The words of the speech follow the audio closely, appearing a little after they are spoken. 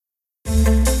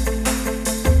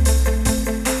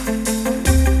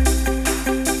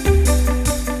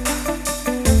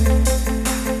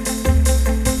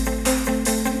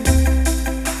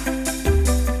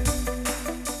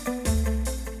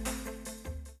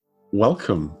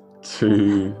Welcome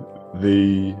to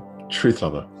the Truth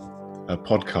Lover, a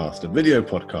podcast, a video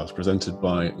podcast presented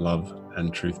by Love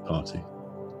and Truth Party.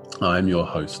 I am your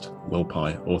host, Will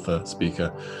Pye, author,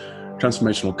 speaker,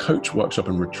 transformational coach, workshop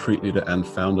and retreat leader, and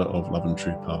founder of Love and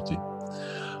Truth Party.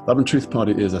 Love and Truth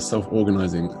Party is a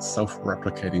self-organizing,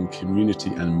 self-replicating community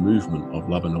and movement of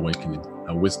love and awakening,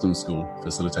 a wisdom school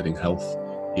facilitating health,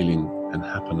 healing, and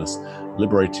happiness,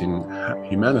 liberating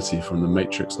humanity from the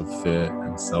matrix of fear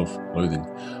and self-loathing.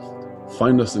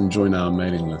 Find us and join our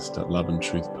mailing list at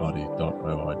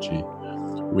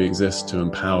loveandtruthparty.org. We exist to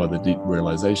empower the deep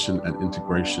realization and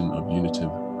integration of unitive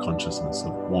consciousness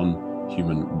of one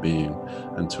human being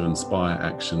and to inspire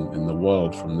action in the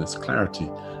world from this clarity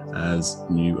as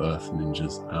New Earth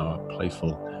Ninjas, our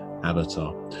playful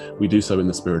avatar. We do so in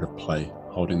the spirit of play,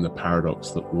 holding the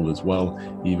paradox that all is well,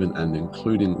 even and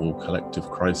including all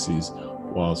collective crises,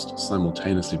 whilst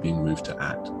simultaneously being moved to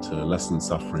act, to lessen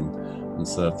suffering and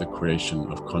serve the creation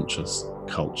of conscious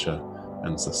culture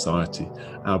and society.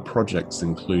 Our projects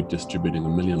include distributing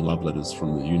 1 million love letters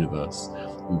from the universe,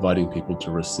 inviting people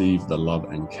to receive the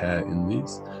love and care in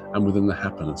these, and within the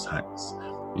happiness hacks,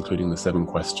 including the 7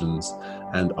 questions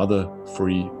and other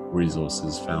free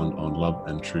resources found on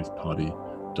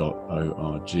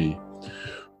loveandtruthparty.org.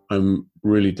 I'm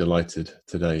really delighted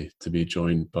today to be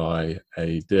joined by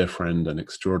a dear friend and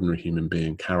extraordinary human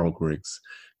being, Carol Griggs.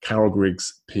 Carol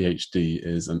Griggs, PhD,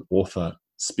 is an author,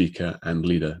 speaker, and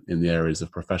leader in the areas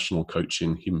of professional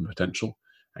coaching, human potential,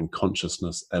 and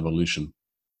consciousness evolution.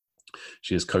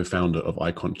 She is co-founder of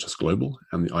iConscious Global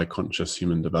and the iConscious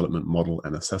Human Development Model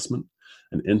and Assessment,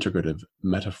 an integrative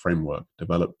meta framework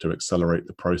developed to accelerate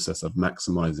the process of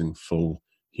maximizing full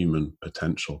human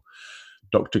potential.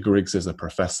 Dr. Griggs is a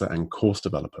professor and course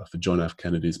developer for John F.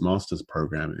 Kennedy's master's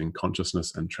program in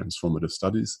consciousness and transformative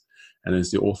studies, and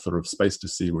is the author of Space to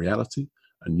See Reality,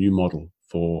 a new model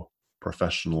for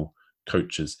professional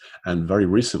coaches, and very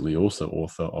recently also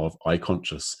author of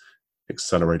iConscious,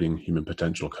 Accelerating Human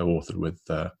Potential, co-authored with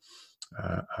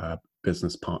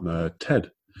business partner Ted.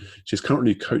 She's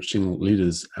currently coaching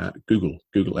leaders at Google,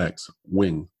 GoogleX,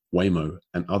 Wing, Waymo,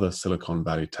 and other Silicon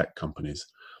Valley tech companies.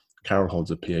 Carol holds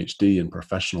a PhD in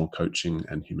professional coaching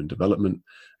and human development,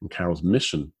 and Carol's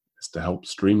mission is to help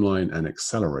streamline and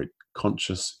accelerate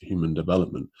conscious human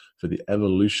development for the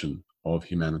evolution of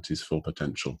humanity's full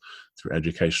potential through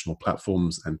educational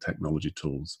platforms and technology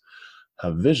tools.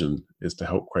 Her vision is to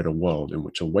help create a world in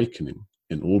which awakening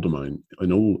in all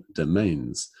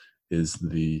domains is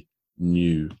the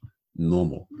new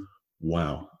normal.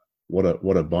 Wow, what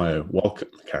a bio! Welcome,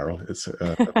 Carol. It's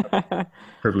a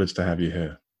privilege to have you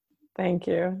here. Thank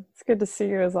you. It's good to see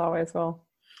you as always, Will.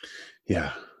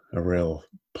 Yeah, a real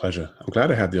pleasure. I'm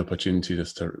glad I had the opportunity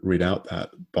just to read out that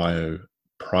bio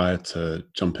prior to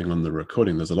jumping on the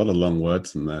recording. There's a lot of long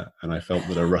words in there, and I felt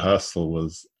that a rehearsal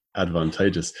was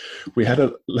advantageous. We had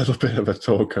a little bit of a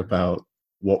talk about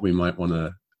what we might want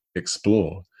to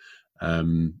explore.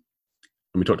 And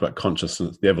we talked about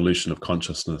consciousness, the evolution of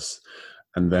consciousness.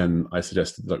 And then I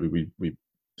suggested that we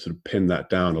sort of pin that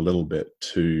down a little bit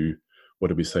to, what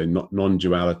did we say,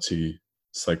 non-duality,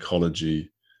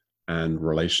 psychology, and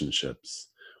relationships.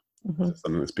 Mm-hmm.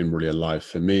 Something that's been really alive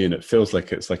for me. And it feels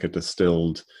like it's like a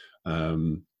distilled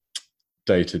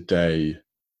day-to-day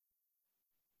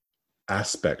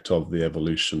aspect of the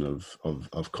evolution of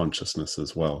consciousness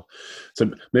as well.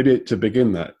 So maybe to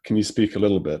begin that, can you speak a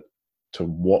little bit to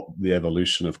what the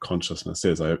evolution of consciousness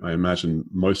is? I imagine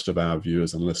most of our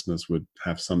viewers and listeners would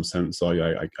have some sense,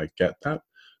 I get that,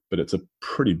 but it's a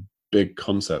pretty big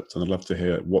concept, and I'd love to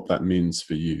hear what that means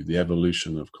for you, the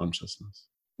evolution of consciousness.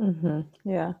 Mm-hmm.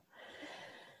 Yeah.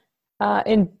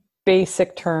 In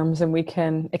basic terms, and we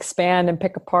can expand and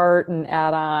pick apart and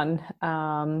add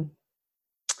on,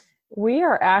 we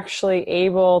are actually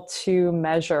able to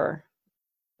measure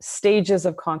stages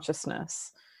of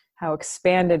consciousness, how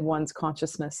expanded one's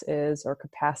consciousness is or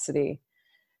capacity,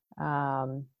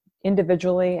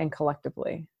 individually and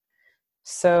collectively.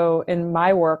 So in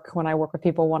my work, when I work with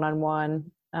people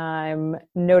one-on-one, I'm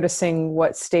noticing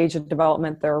what stage of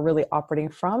development they're really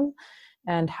operating from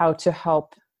and how to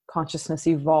help consciousness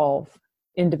evolve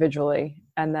individually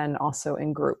and then also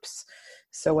in groups.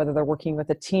 So whether they're working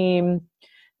with a team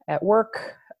at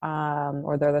work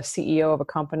or they're the CEO of a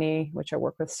company, which I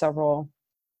work with several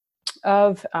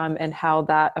of, and how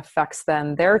that affects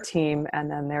then their team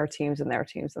and then their teams and their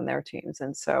teams and their teams.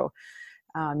 And so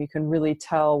you can really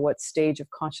tell what stage of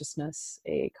consciousness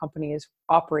a company is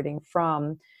operating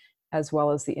from, as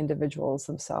well as the individuals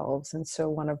themselves. And so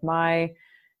one of my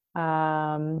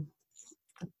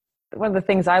one of the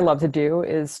things I love to do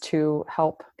is to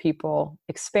help people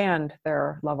expand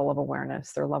their level of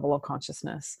awareness, their level of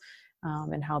consciousness,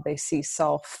 and how they see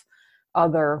self,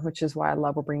 other, which is why I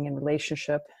love bringing in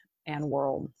relationship and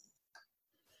world.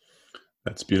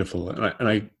 That's beautiful. And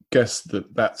I guess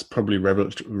that that's probably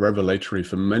revelatory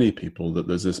for many people, that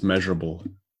there's this measurable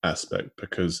aspect,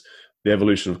 because the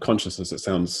evolution of consciousness, it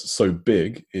sounds so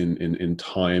big in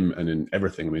time and in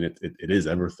everything. I mean, it is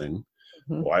everything.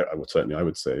 Mm-hmm. Well, I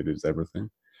would say it is everything.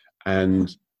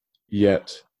 And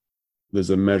yet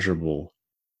there's a measurable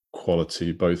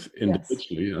quality, both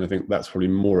individually, yes. And I think that's probably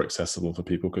more accessible for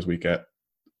people, because we get,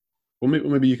 well,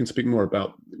 maybe you can speak more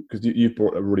about, because you've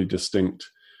brought a really distinct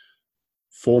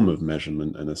form of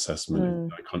measurement and assessment in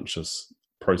the conscious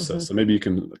process. So maybe you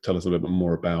can tell us a little bit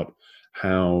more about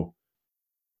how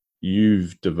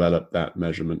you've developed that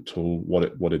measurement tool,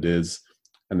 what it is,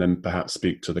 and then perhaps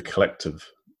speak to the collective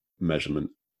measurement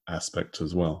aspect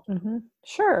as well.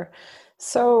 Sure.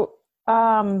 So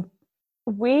my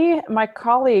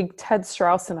colleague Ted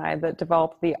Strauss and I, that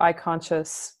developed the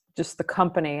iConscious, just the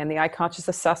company, and the iConscious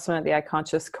assessment, the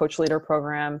iConscious coach leader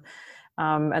program,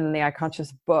 and the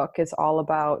iConscious book is all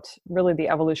about really the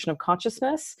evolution of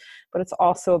consciousness, but it's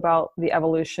also about the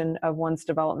evolution of one's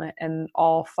development in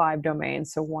all 5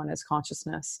 domains. So one is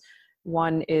consciousness.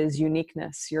 One is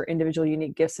uniqueness, your individual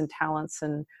unique gifts and talents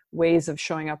and ways of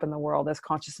showing up in the world as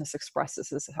consciousness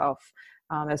expresses itself,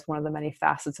 as one of the many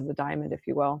facets of the diamond, if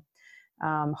you will.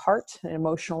 Heart and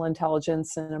emotional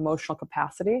intelligence and emotional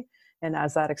capacity. And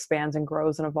as that expands and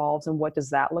grows and evolves, and what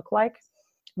does that look like?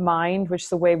 Mind, which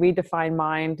the way we define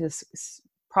mind is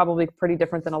probably pretty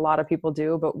different than a lot of people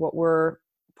do, but what we're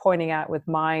pointing at with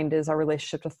mind is our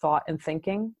relationship to thought and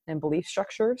thinking and belief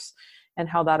structures, and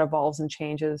how that evolves and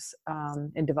changes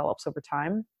and develops over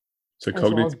time. So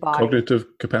cognitive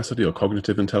capacity or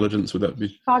cognitive intelligence, would that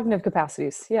be? Cognitive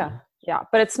capacities, yeah. Yeah,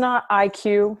 but it's not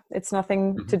IQ. It's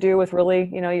nothing to do with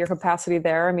really, your capacity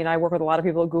there. I mean, I work with a lot of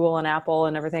people at Google and Apple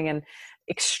and everything, and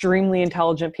extremely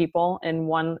intelligent people in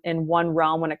one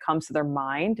realm when it comes to their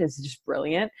mind is just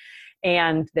brilliant,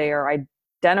 and they are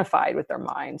identified with their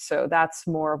mind. So that's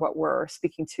more what we're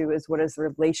speaking to, is what is the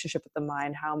relationship with the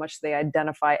mind, how much they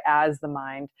identify as the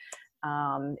mind,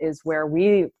 is where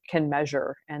we can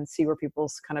measure and see where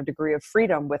people's kind of degree of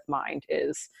freedom with mind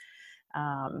is.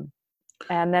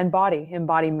 And then body,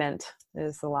 embodiment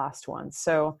is the last one.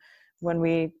 So when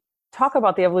we talk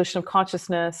about the evolution of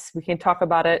consciousness, we can talk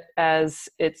about it as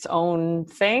its own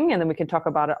thing, and then we can talk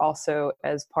about it also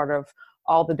as part of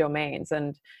all the domains.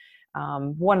 And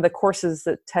one of the courses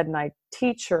that Ted and I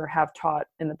teach or have taught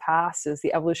in the past is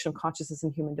the evolution of consciousness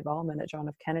and human development at John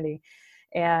F. Kennedy.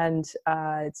 And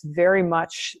it's very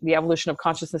much the evolution of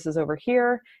consciousness is over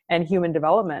here, and human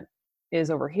development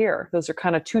is over here. Those are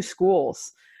kind of 2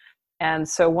 schools. And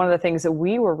so one of the things that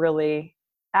we were really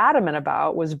adamant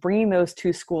about was bringing those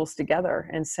 2 schools together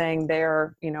and saying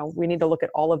we need to look at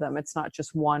all of them. It's not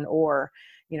just one or,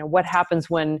 what happens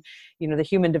when, the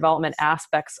human development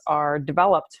aspects are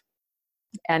developed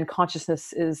and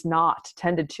consciousness is not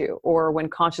tended to, or when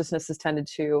consciousness is tended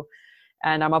to,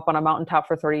 and I'm up on a mountaintop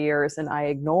for 30 years and I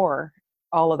ignore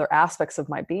all other aspects of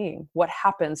my being. What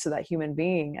happens to that human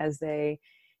being as they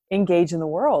engage in the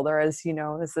world, or as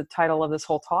the title of this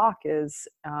whole talk is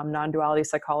non-duality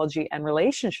psychology and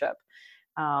relationship,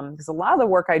 because a lot of the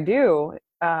work I do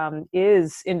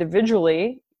is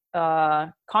individually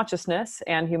consciousness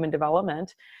and human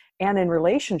development, and in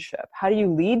relationship. How do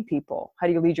you lead people? How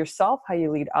do you lead yourself? How do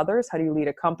you lead others? How do you lead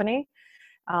a company?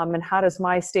 And how does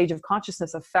my stage of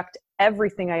consciousness affect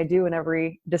everything I do and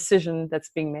every decision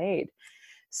that's being made?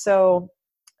 So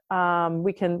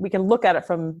we can look at it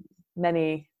from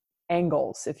many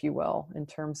angles, if you will, in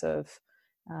terms of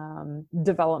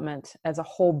development as a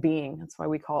whole being. That's why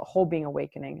we call it whole being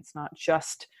awakening. It's not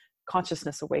just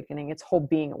consciousness awakening, it's whole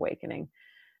being awakening,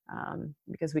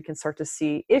 because we can start to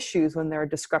see issues when there are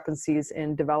discrepancies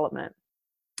in development,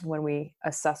 when we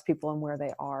assess people and where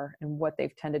they are and what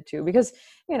they've tended to. Because,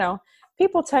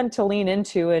 people tend to lean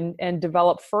into and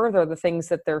develop further the things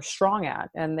that they're strong at,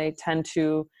 and they tend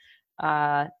to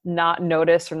not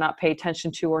notice or not pay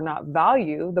attention to or not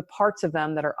value the parts of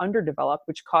them that are underdeveloped,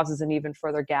 which causes an even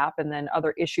further gap, and then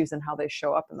other issues in how they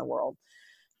show up in the world.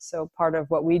 So part of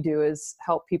what we do is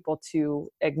help people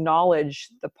to acknowledge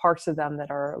the parts of them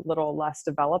that are a little less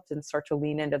developed and start to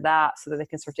lean into that, so that they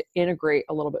can start to integrate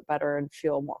a little bit better and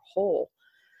feel more whole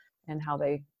in how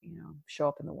they show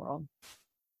up in the world.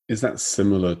 Is that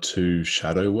similar to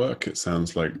shadow work? It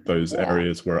sounds like those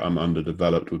areas where I'm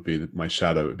underdeveloped would be my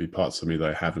shadow, would be parts of me that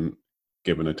I haven't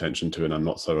given attention to and I'm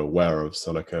not so aware of.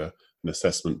 So like an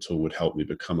assessment tool would help me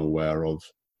become aware of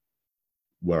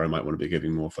where I might want to be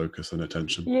giving more focus and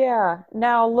attention? Yeah.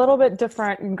 Now, a little bit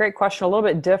different. Great question. A little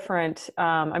bit different.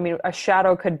 I mean, a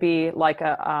shadow could be like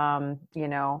I'm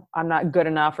not good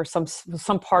enough, or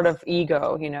some part of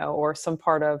ego, or some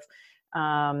part of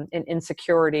an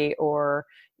insecurity, or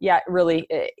really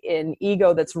an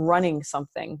ego that's running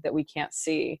something that we can't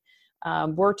see.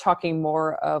 We're talking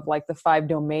more of like the 5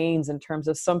 domains, in terms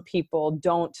of some people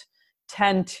don't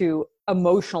tend to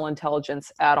emotional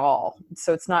intelligence at all.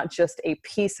 So it's not just a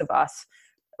piece of us,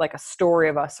 like a story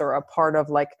of us, or a part of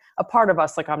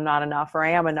us, like I'm not enough, or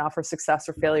I am enough, or success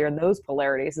or failure, and those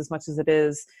polarities, as much as it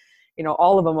is,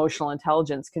 all of emotional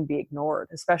intelligence can be ignored,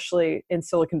 especially in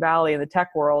Silicon Valley, in the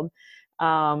tech world,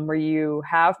 where you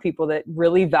have people that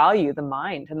really value the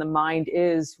mind, and the mind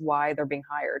is why they're being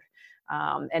hired.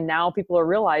 And now people are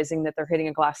realizing that they're hitting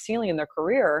a glass ceiling in their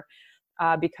career,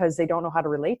 because they don't know how to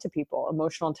relate to people.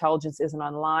 Emotional intelligence isn't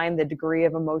online. The degree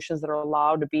of emotions that are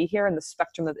allowed to be here, and the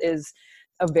spectrum that is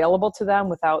available to them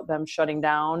without them shutting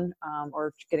down,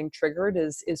 or getting triggered,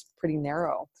 is pretty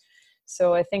narrow.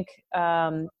 So I think,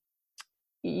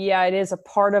 it is a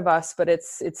part of us, but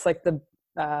it's like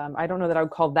I don't know that I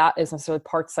would call that as necessarily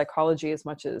part psychology as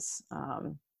much as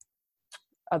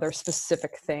other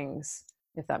specific things,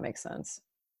 if that makes sense.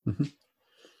 Mm-hmm.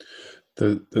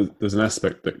 There's an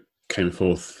aspect that came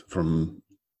forth from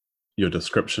your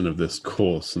description of this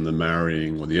course, and the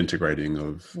marrying or the integrating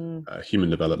of human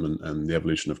development and the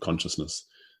evolution of consciousness,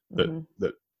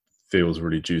 that feels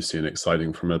really juicy and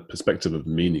exciting from a perspective of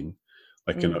meaning.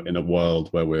 Like in a world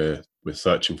where we're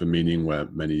searching for meaning, where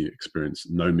many experience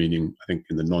no meaning, I think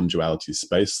in the non-duality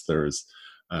space there is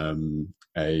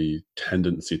a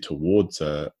tendency towards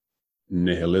a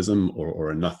nihilism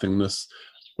or a nothingness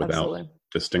without Absolutely.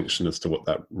 distinction as to what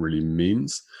that really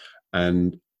means.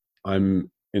 And I'm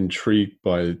intrigued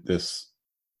by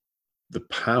the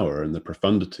power and the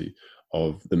profundity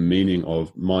of the meaning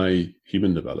of my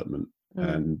human development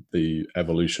and the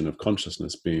evolution of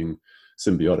consciousness being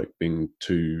symbiotic, being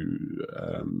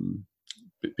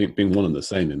being one and the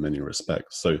same in many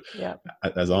respects. So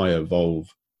as I evolve,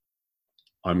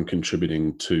 I'm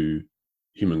contributing to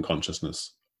human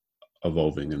consciousness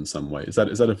evolving in some way. Is that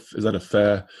a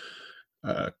fair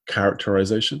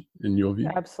characterization in your view?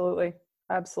 Absolutely.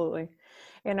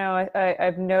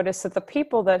 I've noticed that the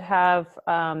people that have,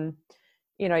 and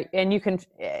you can,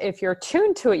 if you're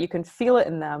tuned to it, you can feel it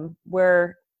in them,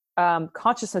 where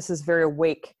consciousness is very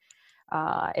awake.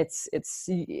 It's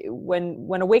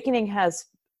when awakening has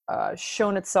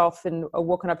shown itself and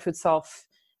woken up to itself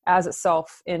as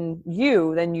itself in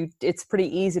you, then it's pretty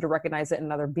easy to recognize it in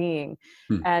another being.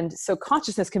 And so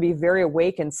consciousness can be very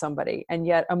awake in somebody, and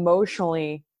yet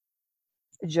emotionally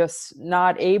just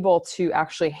not able to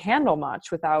actually handle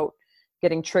much without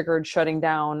getting triggered, shutting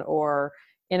down, or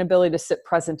inability to sit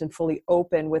present and fully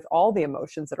open with all the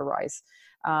emotions that arise.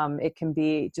 It can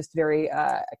be just very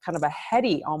kind of a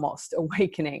heady almost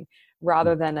awakening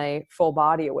rather than a full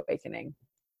body awakening.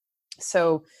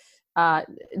 So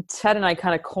Ted and I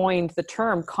kind of coined the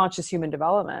term conscious human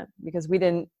development, because we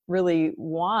didn't really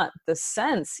want the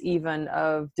sense even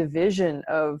of division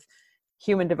of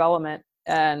human development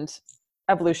and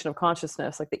evolution of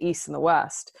consciousness, like the East and the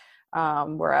West,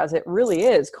 whereas it really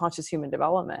is conscious human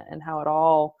development, and how it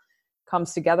all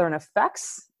comes together and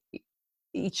affects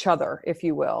each other, if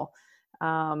you will.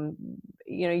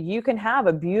 You can have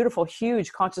a beautiful,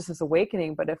 huge consciousness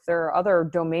awakening, but if there are other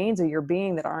domains of your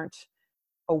being that aren't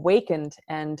awakened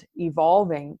and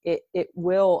evolving, it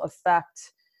will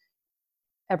affect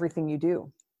everything you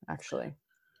do, actually.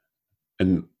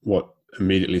 And what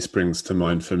immediately springs to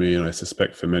mind for me, and I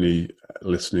suspect for many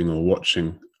listening or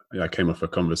watching, I came off a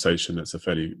conversation that's a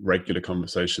fairly regular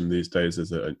conversation these days,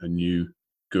 as a new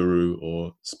guru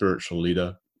or spiritual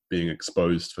leader being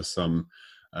exposed for some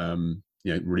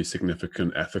really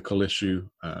significant ethical issue,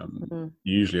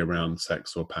 usually around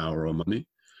sex or power or money.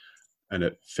 And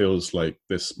it feels like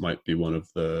this might be one of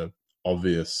the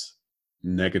obvious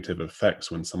negative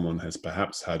effects when someone has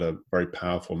perhaps had a very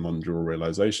powerful non-dual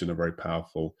realization, a very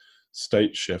powerful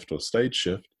state shift or stage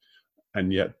shift,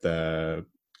 and yet they're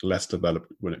less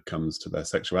developed when it comes to their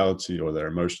sexuality or their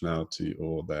emotionality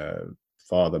or their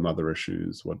father-mother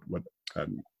issues,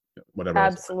 whatever.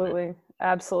 Absolutely.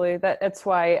 That's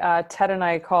why Ted and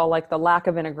I call like the lack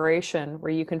of integration,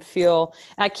 where you can feel,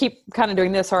 and I keep kind of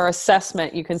doing this, our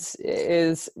assessment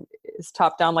is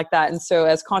top down like that. And so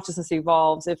as consciousness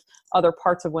evolves, if other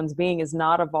parts of one's being is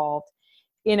not evolved,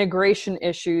 integration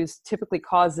issues typically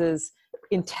causes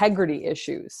integrity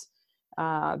issues,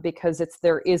 because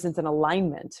there isn't an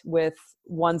alignment with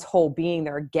one's whole being.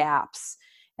 There are gaps.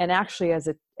 And actually, as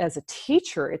a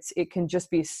teacher, it can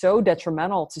just be so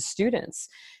detrimental to students,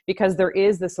 because there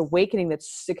is this awakening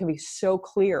it can be so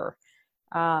clear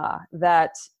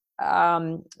that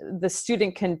the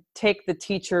student can take the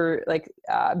teacher like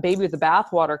baby with the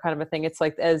bathwater kind of a thing. It's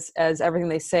like as everything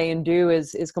they say and do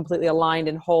is completely aligned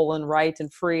and whole and right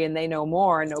and free, and they know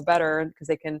more and know better because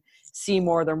they can see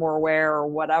more, they're more aware or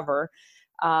whatever.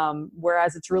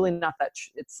 Whereas it's really not that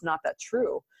it's not that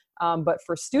true. But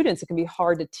for students, it can be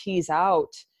hard to tease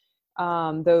out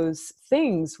those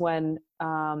things when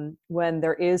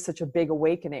there is such a big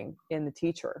awakening in the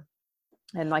teacher.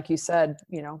 And like you said,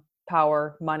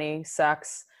 power, money,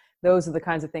 sex, those are the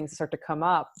kinds of things that start to come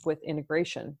up with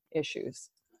integration issues.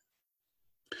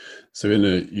 So in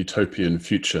a utopian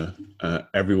future,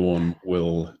 everyone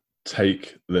will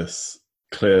take this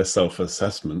clear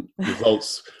self-assessment.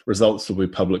 Results will be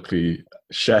publicly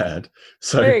shared.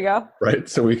 So there you go. Right.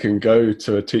 So we can go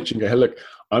to a teacher and go, hey, look,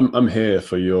 I'm here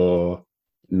for your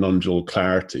non-dual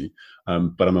clarity,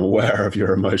 but I'm aware of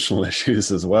your emotional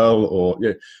issues as well. Or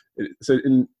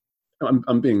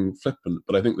I'm being flippant,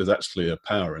 but I think there's actually a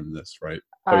power in this, right?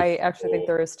 Both I actually think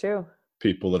there is too.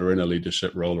 People that are in a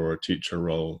leadership role or a teacher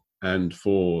role, and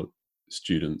for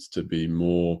students to be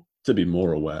more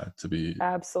aware, to be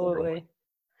absolutely.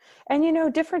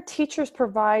 And different teachers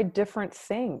provide different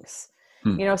things.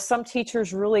 Some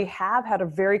teachers really have had a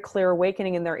very clear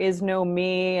awakening, and there is no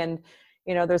me, and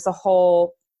there's a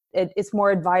whole it's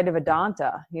more Advaita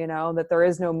Vedanta, that there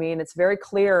is no me, and it's very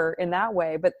clear in that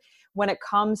way. But when it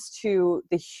comes to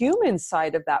the human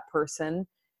side of that person,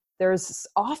 there's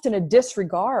often a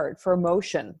disregard for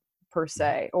emotion per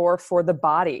se, or for the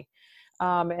body.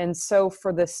 And so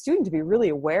for the student to be really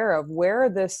aware of where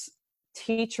this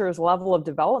teacher's level of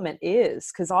development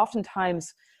is, because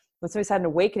oftentimes when somebody's had an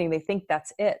awakening, they think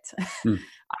that's it. I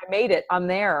made it, I'm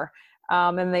there.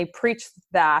 And they preach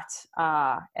that,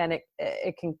 and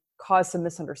it can cause some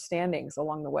misunderstandings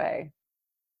along the way.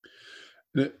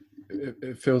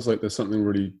 It feels like there's something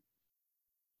really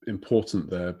important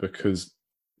there, because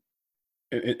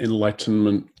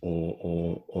enlightenment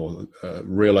or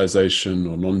realization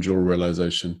or non-dual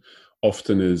realization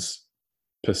often is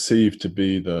perceived to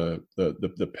be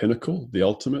the pinnacle, the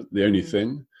ultimate, the only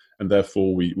thing, and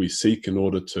therefore we seek, in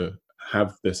order to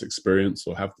have this experience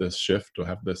or have this shift or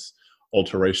have this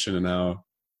alteration in our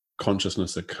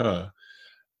consciousness occur.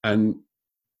 And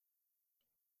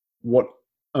what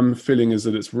I'm feeling is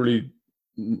that it's really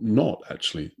not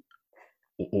actually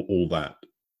all that.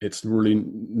 It's really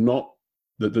not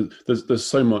that. There's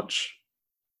so much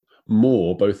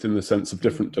more, both in the sense of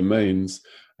different domains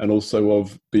and also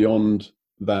of beyond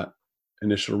that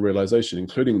initial realization,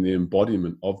 including the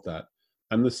embodiment of that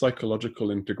and the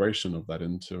psychological integration of that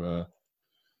into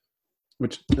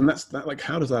like,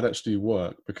 how does that actually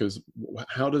work? Because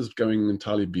how does going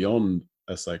entirely beyond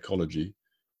a psychology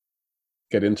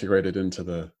get integrated into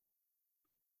the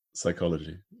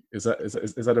psychology? Is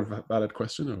that a valid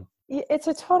question? Or? It's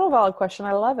a total valid question.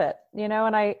 I love it.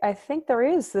 And I think there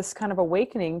is this kind of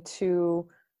awakening to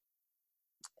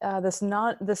this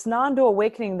non-dual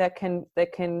awakening that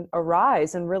can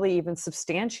arise and really even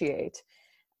substantiate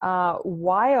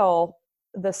while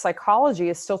the psychology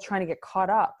is still trying to get caught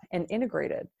up and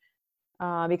integrated,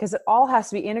 because it all has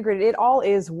to be integrated. It all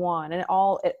is one, and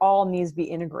it all needs to be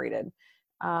integrated.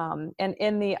 And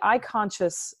in the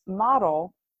I-Conscious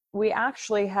model, we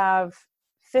actually have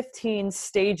 15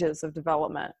 stages of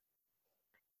development.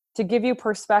 To give you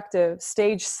perspective,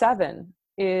 stage 7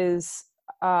 is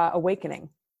awakening.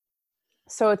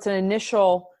 So it's an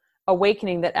initial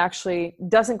awakening that actually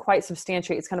doesn't quite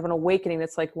substantiate. It's kind of an awakening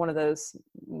that's like one of those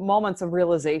moments of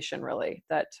realization, really,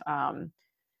 that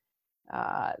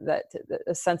that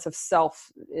a sense of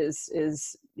self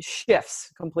is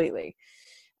shifts completely.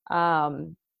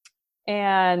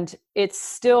 And it's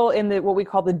still in what we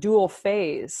call the dual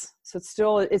phase. So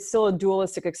it's still a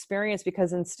dualistic experience,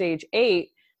 because in stage 8,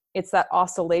 it's that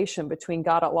oscillation between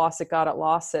got it, lost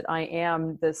it, I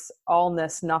am this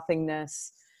allness,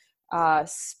 nothingness,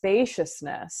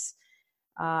 spaciousness.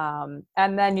 And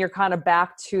then you're kind of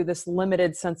back to this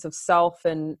limited sense of self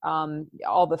and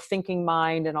all the thinking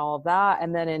mind and all of that.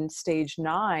 And then in stage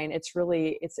 9, it's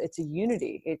a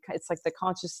unity. It's like the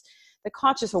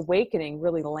conscious awakening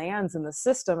really lands in the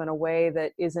system in a way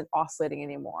that isn't oscillating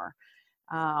anymore.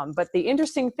 But the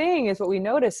interesting thing is, what we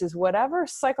notice is whatever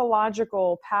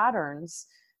psychological patterns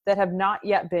that have not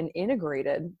yet been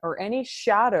integrated, or any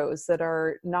shadows that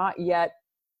are not yet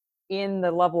in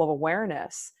the level of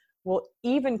awareness, will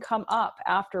even come up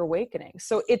after awakening.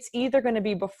 So it's either going to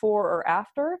be before or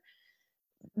after.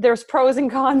 There's pros and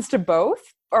cons to both.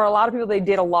 Or a lot of people, they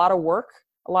did a lot of work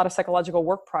a lot of psychological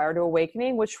work prior to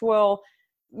awakening, which will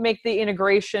make the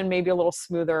integration maybe a little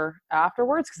smoother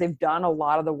afterwards because they've done a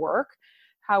lot of the work.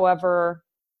 However,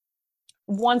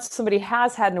 once somebody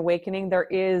has had an awakening, there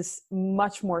is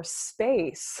much more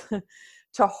space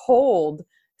to hold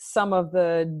some of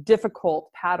the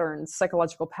difficult patterns,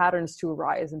 psychological patterns, to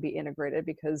arise and be integrated,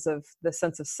 because of the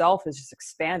sense of self is just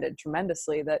expanded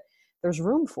tremendously, that there's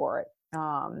room for it,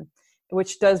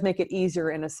 which does make it easier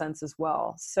in a sense as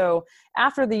well. So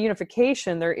after the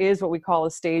unification, there is what we call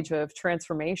a stage of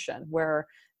transformation, where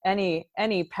any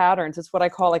patterns, it's what I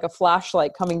call like a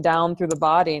flashlight coming down through the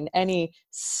body, and any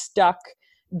stuck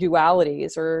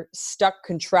dualities or stuck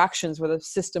contractions where the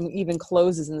system even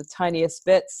closes in the tiniest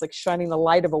bits, like shining the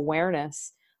light of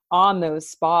awareness on those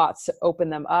spots to open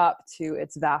them up to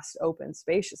its vast open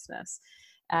spaciousness.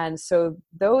 And so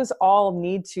those all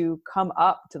need to come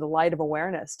up to the light of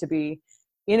awareness to be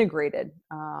integrated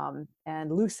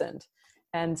and loosened.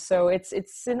 And so it's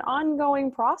an ongoing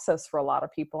process for a lot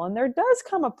of people. And there does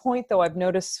come a point, though, I've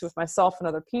noticed with myself and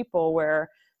other people, where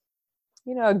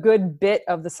a good bit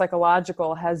of the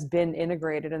psychological has been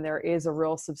integrated, and there is a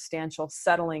real substantial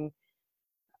settling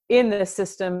in the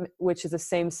system, which is the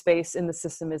same space in the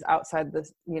system as outside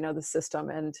the system.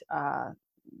 And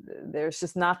there's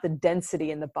just not the density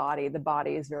in the body. The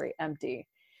body is very empty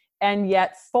and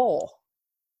yet full.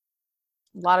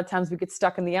 A lot of times we get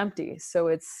stuck in the empty. So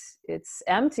it's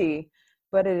empty,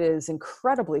 but it is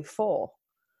incredibly full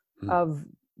of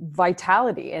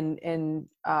vitality. And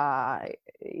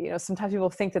sometimes people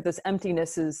think that this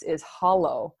emptiness is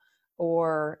hollow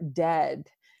or dead,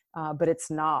 but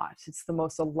it's not. It's the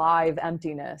most alive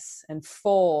emptiness and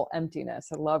full emptiness.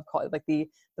 I love calling it like the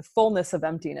fullness of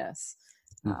emptiness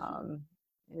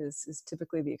is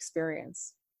typically the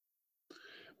experience.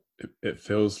 It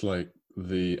feels like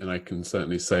and I can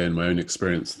certainly say in my own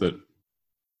experience that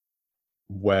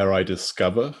where I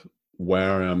discover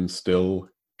where I'm still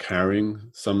carrying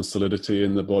some solidity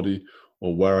in the body,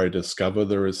 or where I discover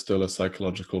there is still a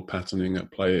psychological patterning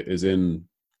at play, is in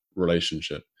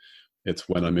relationship. It's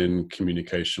when I'm in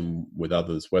communication with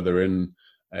others, whether in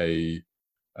a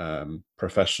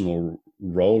professional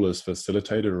role as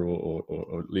facilitator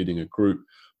or leading a group.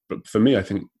 But for me, I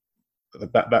think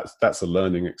that's a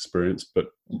learning experience, but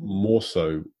more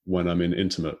so when I'm in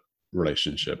intimate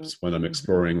relationships, when I'm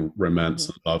exploring romance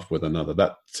and love with another.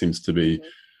 That seems to be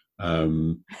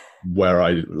where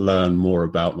I learn more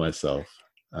about myself.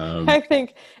 I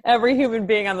think every human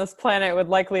being on this planet would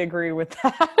likely agree with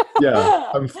that.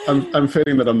 Yeah, I'm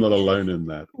feeling that I'm not alone in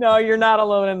that. No, you're not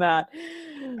alone in that.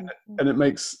 And it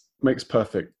makes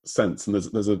perfect sense. And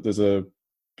there's a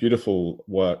beautiful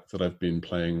work that I've been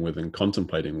playing with and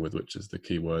contemplating with, which is the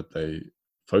key word they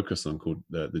focus on, called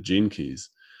the gene keys.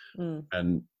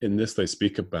 And in this, they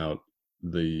speak about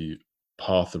the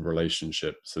path of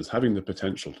relationships as having the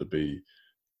potential to be,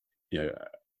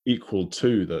 equal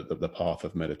to the path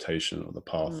of meditation or the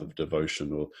path of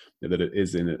devotion, or that it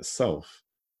is in itself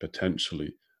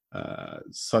potentially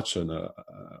such a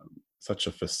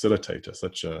facilitator,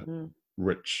 such a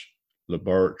rich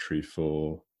laboratory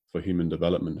for human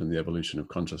development and the evolution of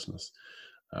consciousness.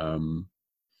 And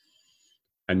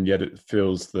yet it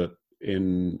feels that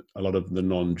in a lot of the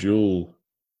non-dual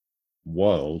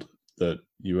world that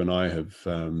you and I have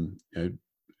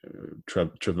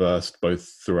traversed, both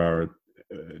through our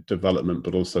development,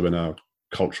 but also in our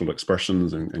cultural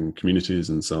expressions and communities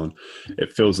and so on,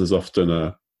 it feels as often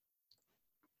a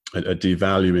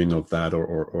devaluing of that,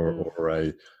 or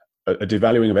a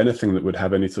devaluing of anything that would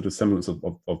have any sort of semblance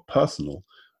of personal.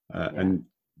 And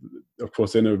of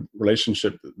course, in a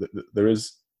relationship, there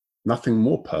is nothing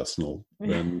more personal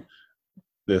than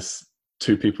this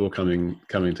two people coming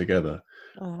together.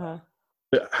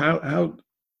 How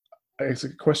I guess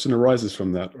a question arises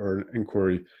from that, or an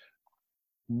inquiry: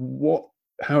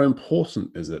 how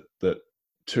important is it that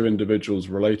two individuals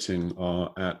relating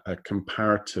are at a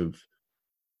comparative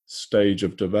stage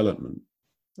of development?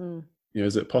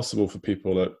 Is it possible for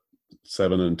people at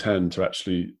 7 and 10 to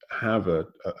actually have a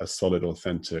solid,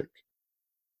 authentic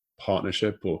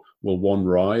partnership, or will one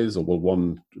rise, or will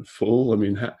one fall? I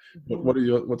mean,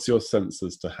 what's your sense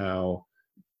as to how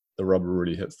the rubber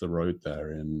really hits the road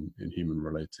there in human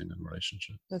relating and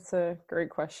relationship? That's a great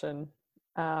question.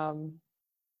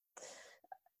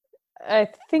 I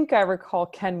think I recall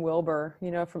Ken Wilber,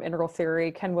 from Integral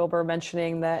Theory, Ken Wilber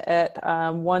mentioning that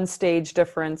at one stage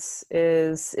difference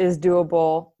is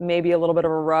doable, maybe a little bit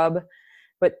of a rub,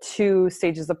 but 2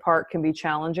 stages apart can be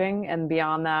challenging, and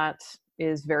beyond that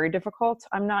is very difficult.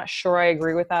 I'm not sure I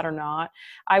agree with that or not.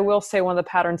 I will say one of the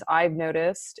patterns I've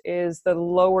noticed is the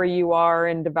lower you are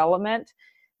in development,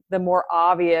 the more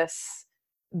obvious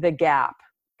the gap.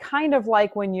 Kind of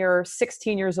like when you're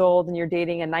 16 years old and you're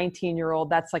dating a 19-year-old,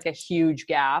 that's like a huge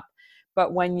gap.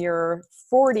 But when you're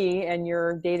 40 and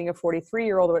you're dating a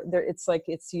 43-year-old, it's like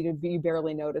you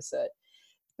barely notice it.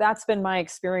 That's been my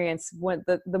experience. When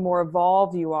the more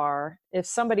evolved you are, if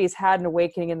somebody's had an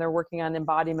awakening and they're working on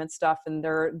embodiment stuff and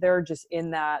they're just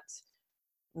in that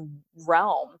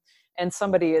realm, and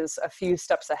somebody is a few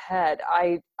steps ahead,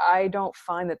 I don't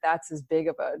find that that's as big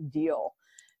of a deal.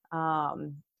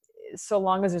 So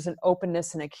long as there's an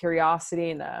openness and a curiosity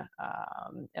and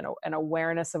an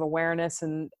awareness of awareness,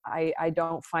 and I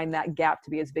don't find that gap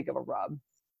to be as big of a rub.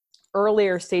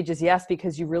 Earlier stages, yes,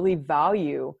 because you really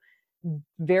value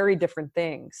very different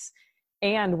things,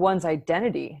 and one's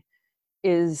identity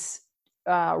is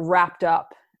wrapped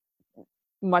up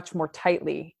much more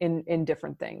tightly in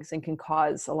different things, and can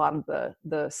cause a lot of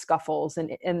the scuffles,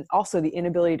 and also the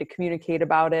inability to communicate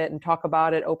about it and talk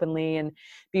about it openly and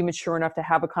be mature enough to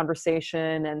have a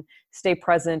conversation and stay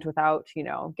present without,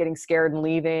 getting scared and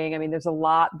leaving. I mean, there's a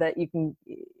lot that it can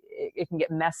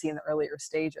get messy in the earlier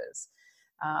stages.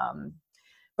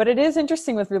 But it is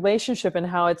interesting with relationship and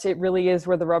how it really is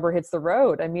where the rubber hits the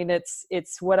road. I mean, it's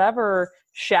whatever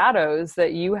shadows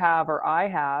that you have or I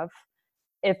have.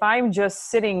 If I'm just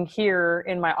sitting here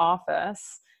in my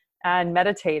office and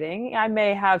meditating, I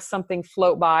may have something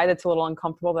float by that's a little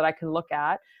uncomfortable that I can look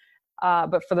at.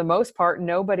 But for the most part,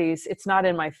 it's not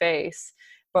in my face.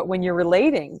 But when you're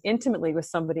relating intimately with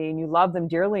somebody and you love them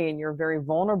dearly and you're very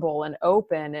vulnerable and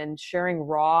open and sharing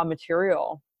raw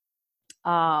material,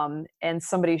 and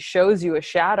somebody shows you a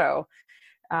shadow,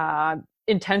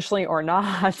 intentionally or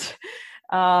not,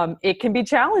 it can be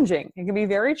challenging. It can be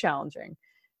very challenging.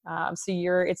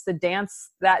 It's the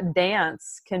dance. That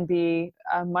dance can be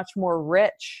much more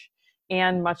rich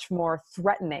and much more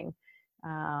threatening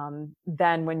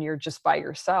than when you're just by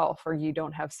yourself or you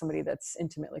don't have somebody that's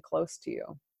intimately close to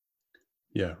you.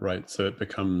 Yeah, right. So it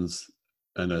becomes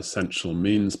an essential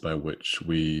means by which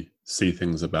we see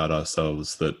things about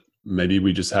ourselves that maybe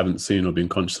we just haven't seen or been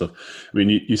conscious of. I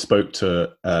mean, you spoke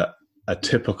to a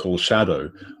typical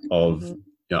shadow of,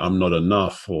 Mm-hmm. I'm not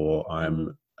enough, or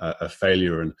I'm a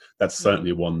failure. And that's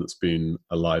certainly one that's been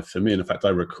alive for me. And in fact, I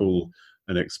recall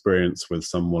an experience with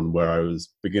someone where I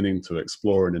was beginning to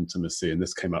explore an intimacy, and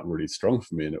this came out really strong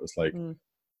for me. And it was like,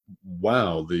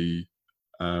 wow, the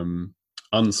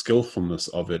unskillfulness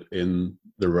of it in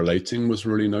the relating was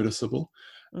really noticeable.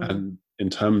 And in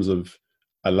terms of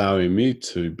allowing me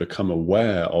to become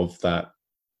aware of that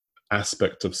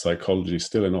aspect of psychology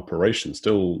still in operation,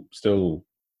 still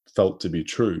felt to be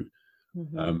true,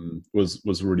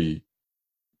 was really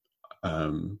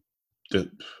not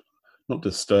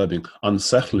disturbing,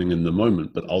 unsettling in the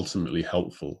moment, but ultimately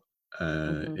helpful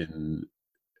in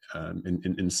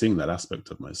seeing that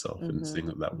aspect of myself, and seeing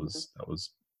that was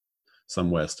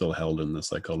somewhere still held in the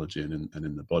psychology and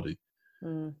in the body.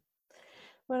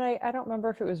 When I don't remember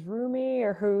if it was Rumi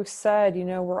or who said,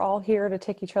 we're all here to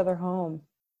take each other home.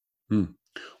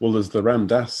 Well, there's the Ram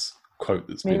Dass quote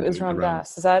that's maybe been it was going Ram around.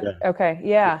 Dass. Is that okay?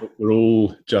 Yeah, We're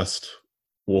all just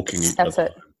walking each that's other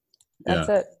it. home. That's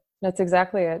it. That's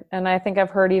exactly it. And I think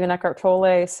I've heard even Eckhart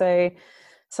Tolle say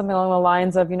something along the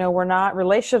lines of,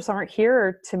 relationships aren't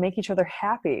here to make each other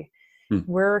happy.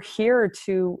 We're here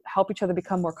to help each other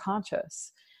become more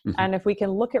conscious. And if we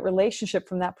can look at relationship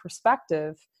from that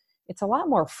perspective, it's a lot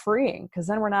more freeing, because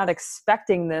then we're not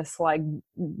expecting this like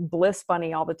bliss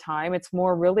bunny all the time. It's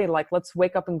more really like, let's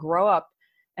wake up and grow up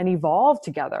and evolve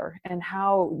together, and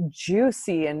how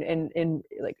juicy and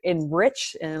like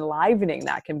enriched and enlivening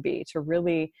that can be, to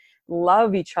really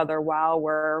love each other while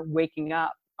we're waking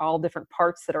up all different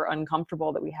parts that are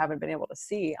uncomfortable that we haven't been able to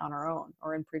see on our own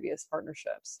or in previous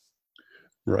partnerships.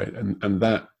 Right. And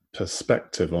that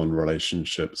perspective on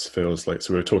relationships feels like,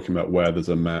 so we were talking about where there's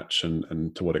a match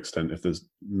and to what extent, if there's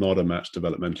not a match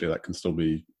developmentally, that can still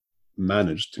be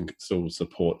managed and can still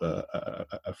support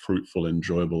a fruitful,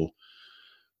 enjoyable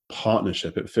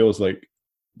partnership. It feels like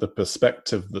the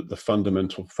perspective that the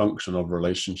fundamental function of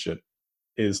relationship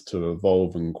is to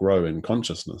evolve and grow in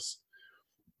consciousness.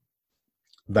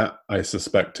 That, I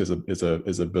suspect, is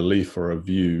a belief or a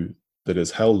view that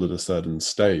is held at a certain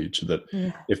stage, that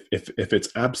if it's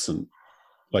absent,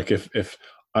 like if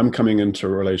I'm coming into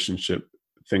a relationship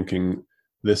thinking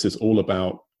this is all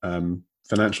about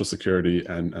financial security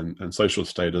and social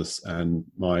status and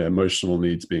my emotional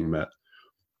needs being met,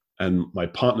 and my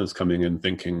partner's coming in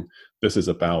thinking this is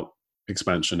about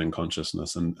expansion in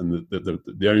consciousness, and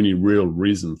the only real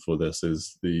reason for this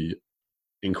is the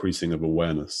increasing of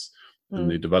awareness and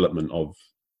the development of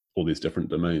all these different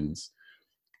domains.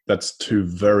 That's two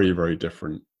very, very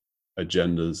different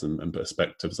agendas and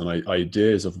perspectives and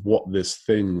ideas of what this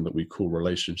thing that we call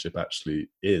relationship actually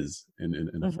is in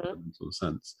a fundamental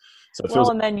sense. So it feels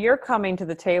and then you're coming to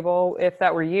the table, if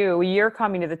that were you're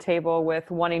coming to the table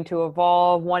with wanting to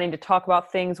evolve, wanting to talk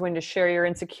about things, wanting to share your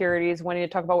insecurities, wanting to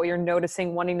talk about what you're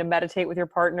noticing, wanting to meditate with your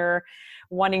partner,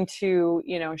 wanting to,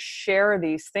 share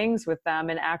these things with them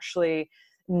and actually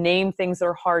name things that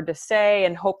are hard to say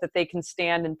and hope that they can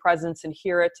stand in presence and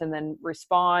hear it and then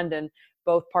respond, and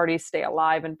both parties stay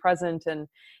alive and present. And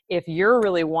if you're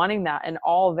really wanting that and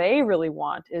all they really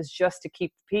want is just to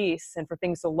keep the peace and for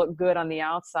things to look good on the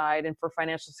outside and for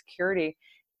financial security,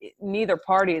 neither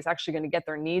party is actually going to get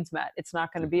their needs met. It's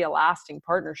not going to be a lasting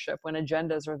partnership when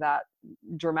agendas are that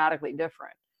dramatically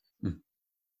different.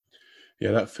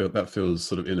 Yeah, that feels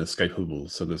sort of inescapable.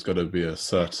 So there's got to be a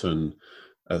certain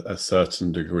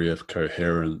degree of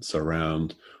coherence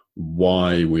around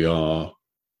why we are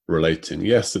relating.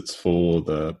 Yes, it's for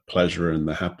the pleasure and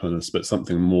the happiness, but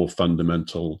something more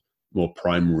fundamental, more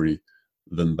primary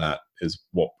than that is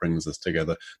what brings us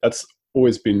together. That's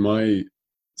always been my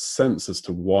sense as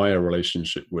to why a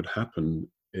relationship would happen,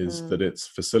 is that it's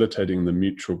facilitating the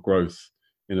mutual growth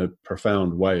in a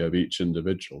profound way of each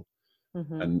individual.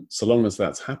 And so long as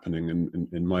that's happening,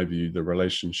 in my view, the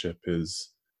relationship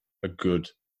is a good,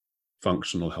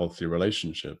 functional, healthy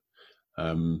relationship.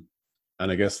 And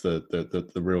I guess the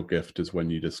real gift is when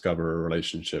you discover a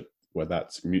relationship where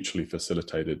that's mutually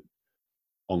facilitated,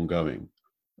 ongoing,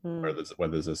 where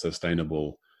there's a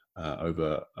sustainable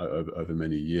over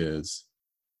many years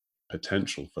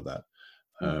potential for that.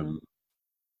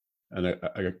 And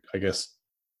I guess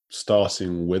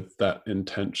starting with that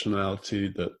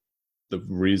intentionality, that the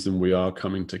reason we are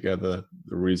coming together,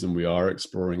 the reason we are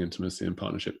exploring intimacy and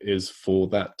partnership is for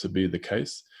that to be the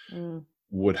case,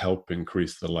 would help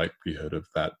increase the likelihood of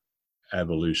that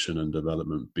evolution and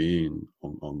development being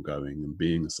ongoing and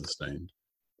being sustained.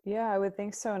 Yeah, I would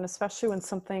think so. And especially when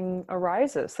something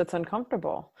arises that's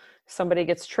uncomfortable, somebody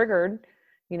gets triggered,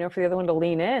 for the other one to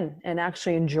lean in and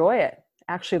actually enjoy it,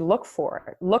 actually look for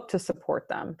it, look to support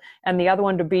them. And the other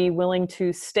one to be willing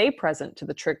to stay present to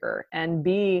the trigger and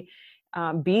be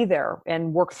there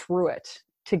and work through it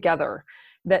together.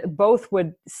 That both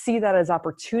would see that as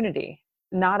opportunity,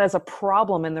 not as a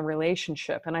problem in the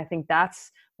relationship. And I think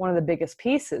that's one of the biggest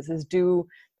pieces is, do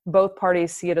both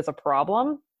parties see it as a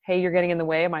problem? Hey, you're getting in the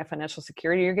way of my financial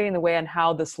security. You're getting in the way on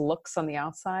how this looks on the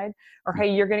outside. Or,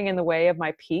 hey, you're getting in the way of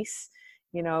my peace.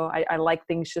 I like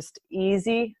things just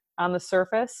easy on the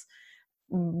surface.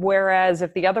 Whereas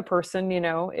if the other person,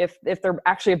 if they're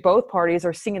actually, both parties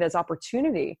are seeing it as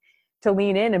opportunity to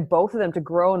lean in and both of them to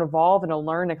grow and evolve and to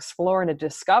learn, explore, and to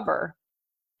discover,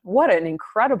 what an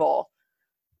incredible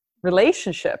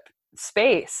relationship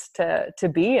space to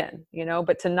be in,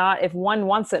 but to not, if one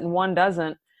wants it and one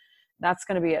doesn't, that's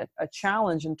going to be a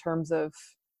challenge in terms of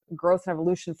growth and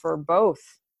evolution for both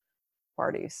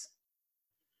parties.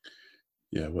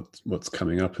 Yeah, what's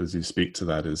coming up as you speak to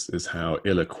that is how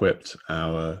ill-equipped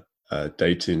our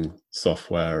dating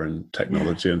software and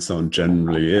technology and so on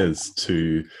generally is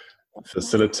to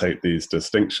facilitate these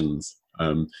distinctions.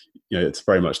 It's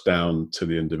very much down to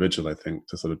the individual, I think,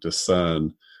 to sort of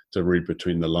discern, to read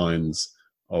between the lines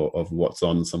of what's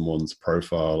on someone's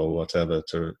profile or whatever,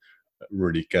 to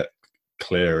really get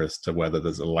clear as to whether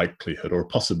there's a likelihood or a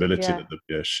possibility that there'd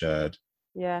be a shared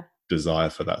desire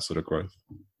for that sort of growth.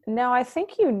 Now, I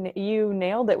think you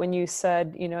nailed it when you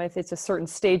said, if it's a certain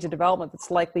stage of development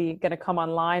that's likely going to come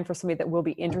online for somebody that will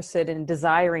be interested in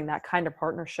desiring that kind of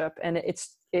partnership. And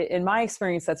in my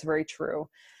experience, that's very true.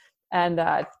 And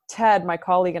Ted, my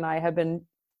colleague, and I have been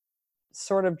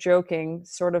sort of joking,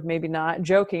 sort of maybe not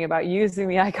joking, about using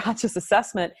the iConscious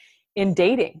assessment in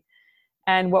dating.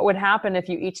 And what would happen if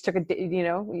you each took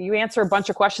you answer a bunch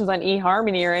of questions on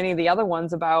eHarmony or any of the other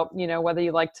ones about, whether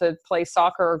you like to play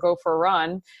soccer or go for a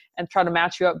run, and try to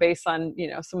match you up based on,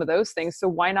 some of those things. So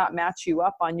why not match you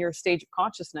up on your stage of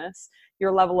consciousness,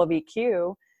 your level of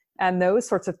EQ, and those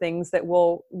sorts of things that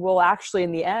will actually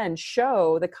in the end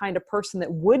show the kind of person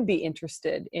that would be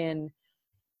interested in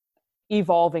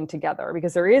evolving together,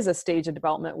 because there is a stage of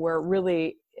development where it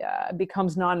really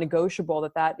becomes non-negotiable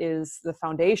that is the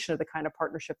foundation of the kind of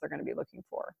partnership they're going to be looking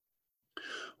for.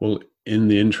 Well, in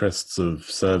the interests of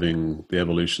serving the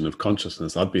evolution of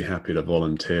consciousness, I'd be happy to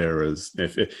volunteer as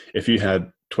if you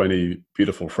had 20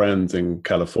 beautiful friends in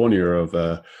California of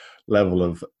a level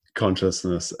of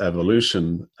consciousness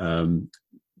evolution,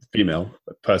 female,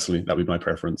 personally, that would be my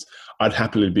preference. I'd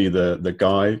happily be the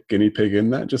guy guinea pig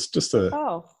in that, just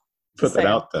to put that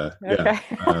out there. Okay.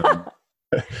 Yeah.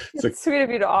 It's sweet of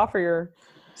you to offer your.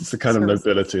 It's the kind of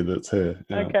nobility that's here.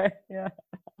 Yeah. Okay. Yeah.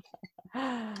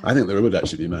 I think there would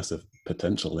actually be massive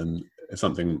potential in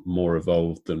something more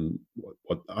evolved than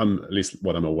what I'm, at least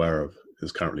what I'm aware of,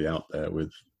 is currently out there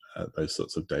with those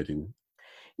sorts of dating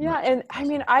Yeah, matching and I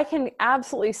mean, platforms. I can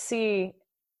absolutely see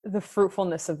the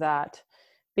fruitfulness of that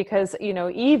because, you know,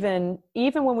 even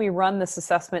when we run this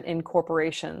assessment in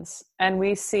corporations and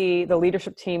we see the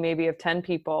leadership team maybe of 10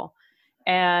 people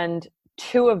and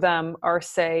two of them are,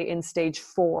 say, in stage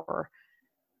 4,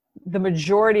 the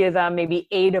majority of them, maybe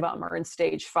 8 of them are in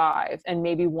stage 5, and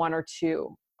maybe 1 or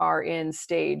 2 are in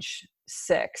stage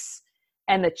 6.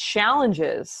 And the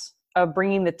challenges of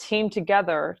bringing the team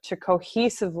together to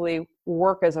cohesively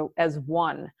work as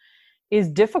one is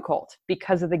difficult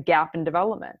because of the gap in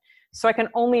development. So I can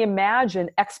only imagine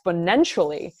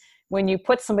exponentially when you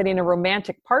put somebody in a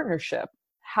romantic partnership,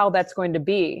 how that's going to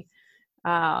be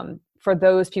for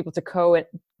those people to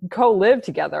co-live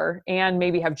together and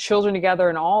maybe have children together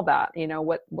and all that, you know,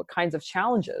 what kinds of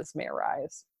challenges may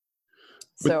arise.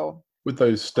 With So with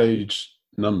those stage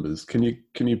numbers, can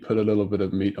you put a little bit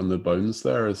of meat on the bones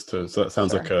there as to, so that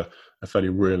sounds like sure. a fairly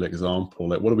real example.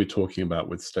 Like what are we talking about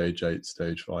with stage 8,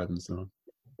 stage 5 and so on?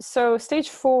 So stage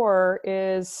 4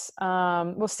 is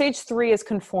well, stage 3 is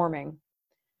conforming.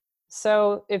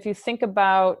 So if you think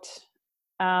about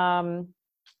um,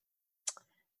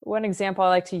 one example I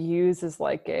like to use is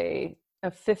like a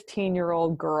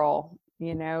 15-year-old girl,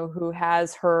 you know, who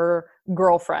has her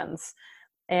girlfriends,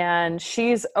 and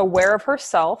she's aware of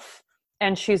herself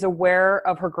and she's aware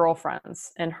of her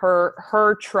girlfriends and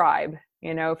her tribe,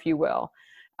 you know, if you will.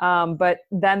 But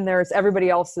then there's everybody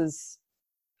else's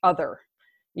other.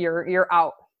 You're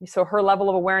out. So her level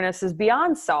of awareness is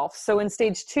beyond self. So in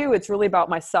stage 2, it's really about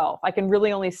myself. I can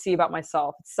really only see about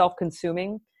myself. It's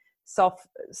self-consuming,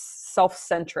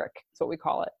 self-centric. That's what we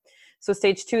call it. So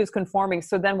stage 2 is conforming.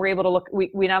 So then we're able to look,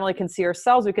 we not only can see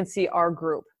ourselves, we can see our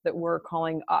group that we're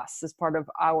calling us as part of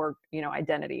our, you know,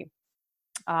 identity.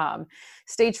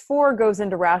 Stage 4 goes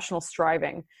into rational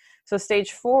striving. So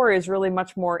stage 4 is really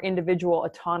much more individual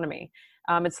autonomy.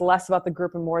 It's less about the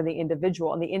group and more the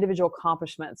individual and the individual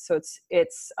accomplishments. So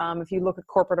it's if you look at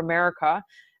corporate America,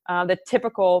 the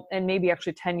typical, and maybe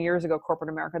actually 10 years ago,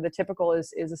 corporate America, the typical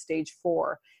is a stage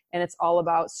 4. And it's all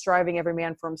about striving every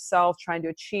man for himself, trying to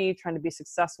achieve, trying to be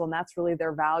successful. And that's really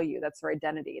their value. That's their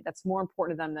identity. That's more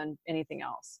important to them than anything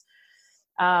else.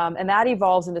 And that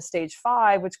evolves into stage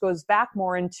 5, which goes back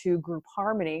more into group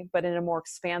harmony, but in a more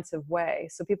expansive way.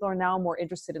 So people are now more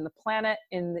interested in the planet,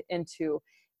 into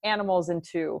animals,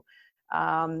 into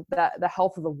the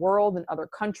health of the world and other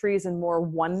countries, and more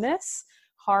oneness,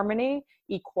 harmony,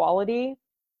 equality.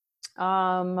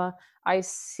 I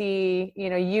see, you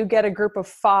know, you get a group of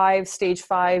 5 stage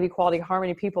 5 equality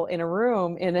harmony people in a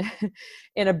room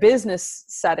in a business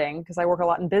setting, because I work a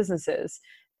lot in businesses.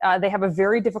 They have a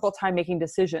very difficult time making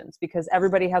decisions because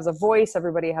everybody has a voice,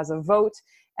 everybody has a vote,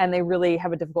 and they really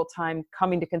have a difficult time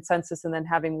coming to consensus and then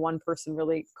having one person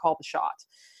really call the shot.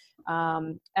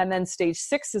 And then stage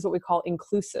 6 is what we call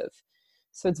inclusive.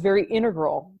 So it's very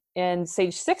integral. And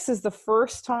stage 6 is the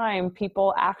first time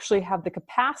people actually have the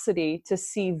capacity to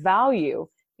see value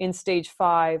in stage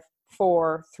 5,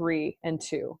 4, 3, and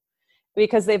 2.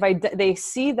 Because they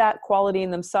see that quality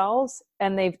in themselves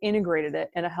and they've integrated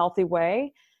it in a healthy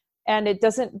way. And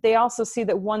they also see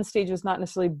that one stage is not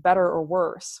necessarily better or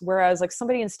worse. Whereas like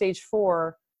somebody in stage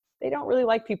 4, they don't really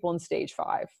like people in stage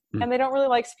 5, Mm. and they don't really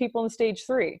like people in stage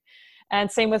 3. And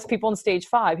same with people in stage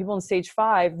 5. People in stage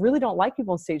 5 really don't like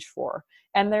people in stage 4.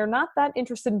 And they're not that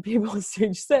interested in people in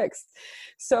stage 6.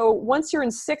 So once you're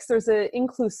in 6, there's an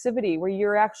inclusivity where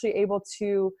you're actually able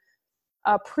to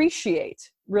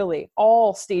appreciate really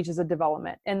all stages of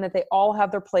development, and that they all have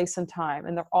their place and time,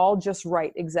 and they're all just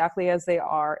right exactly as they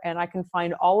are. And I can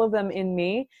find all of them in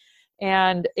me.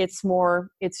 And it's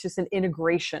just an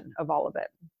integration of all of it.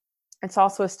 It's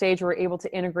also a stage where we're able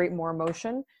to integrate more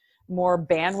emotion, more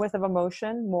bandwidth of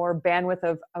emotion, more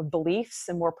bandwidth of beliefs,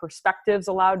 and more perspectives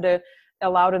allowed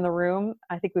in the room.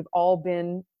 I think we've all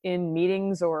been in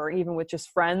meetings or even with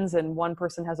just friends, and one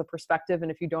person has a perspective,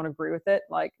 and if you don't agree with it,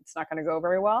 like, it's not going to go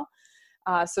very well.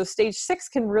 So stage 6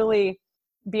 can really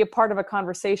be a part of a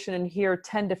conversation and hear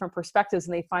 10 different perspectives,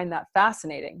 and they find that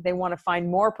fascinating. They want to find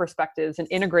more perspectives and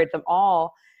integrate them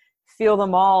all, feel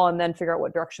them all, and then figure out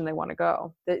what direction they want to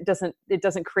go. It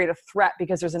doesn't create a threat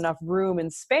because there's enough room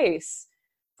and space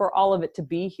for all of it to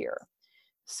be here.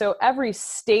 So every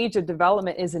stage of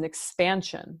development is an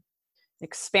expansion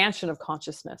of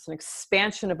consciousness, an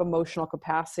expansion of emotional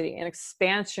capacity, an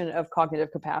expansion of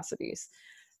cognitive capacities.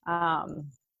 Uh,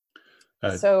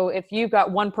 So if you've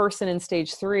got one person in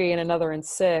stage 3 and another in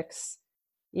 6,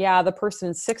 Yeah, the person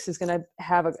in 6 is going to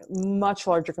have a much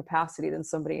larger capacity than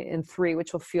somebody in 3,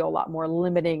 which will feel a lot more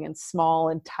limiting and small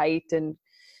and tight, and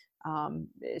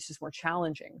it's just more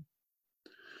challenging.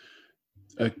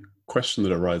 A question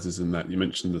that arises in that, you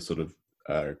mentioned the sort of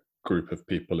group of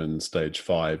people in stage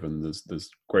 5, and there's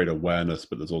great awareness,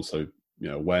 but there's also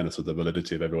awareness of the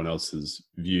validity of everyone else's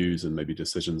views, and maybe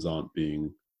decisions aren't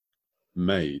being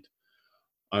made.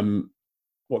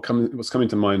 What's coming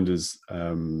to mind is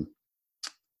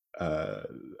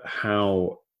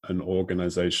how an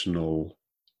organization will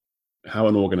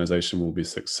be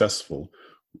successful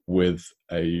with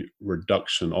a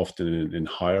reduction often in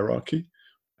hierarchy,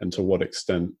 and to what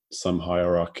extent some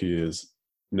hierarchy is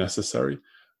necessary.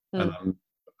 And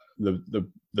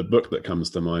the book that comes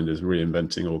to mind is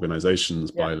Reinventing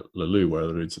Organizations by Lelou,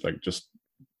 where it's like just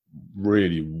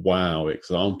really wow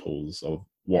examples of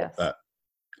what that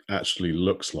actually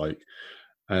looks like.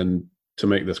 And to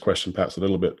make this question perhaps a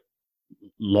little bit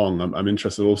long, I'm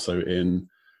interested also in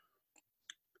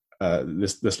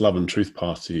this Love and Truth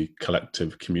Party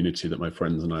collective community that my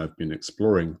friends and I have been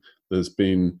exploring. There's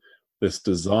been this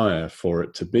desire for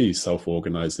it to be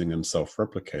self-organizing and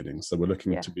self-replicating. So we're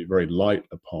looking to be very light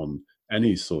upon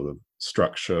any sort of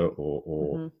structure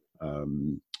or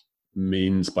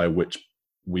means by which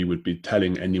we would be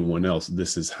telling anyone else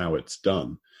this is how it's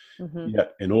done.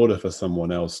 Yet in order for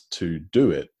someone else to do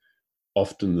it,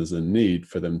 often there's a need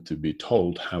for them to be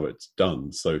told how it's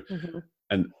done. So,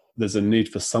 and there's a need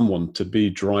for someone to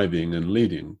be driving and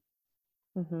leading.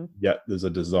 Yet there's a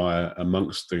desire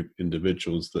amongst the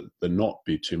individuals that there not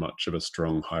be too much of a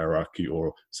strong hierarchy,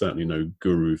 or certainly no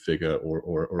guru figure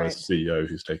or a CEO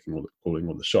who's calling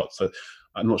all the shots. So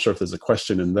I'm not sure if there's a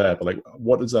question in there, but like,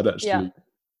 what does that actually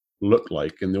look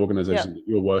like in the organization that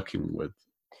you're working with?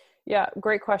 Yeah,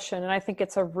 great question. And I think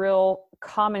it's a real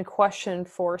common question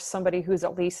for somebody who's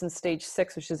at least in stage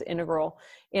 6, which is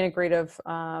integrative,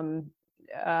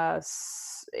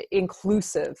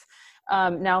 inclusive.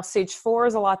 Now, stage 4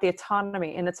 is a lot the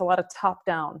autonomy, and it's a lot of top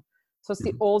down. So it's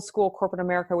the old school corporate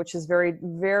America, which is very,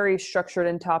 very structured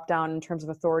and top down in terms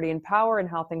of authority and power and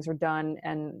how things are done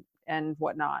and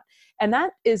whatnot. And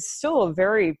that is still a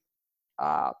very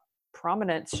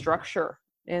prominent structure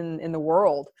in the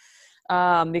world.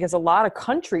 Because a lot of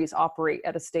countries operate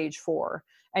at a stage 4,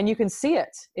 and you can see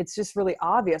it. It's just really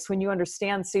obvious when you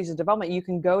understand stages of development. You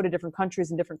can go to different countries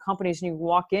and different companies, and you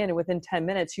walk in, and within 10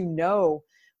 minutes, you know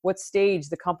what stage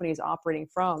the company is operating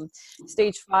from.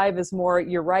 Stage 5 is more,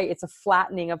 you're right, it's a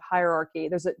flattening of hierarchy.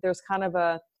 There's kind of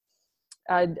a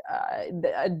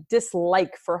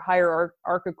dislike for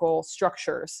hierarchical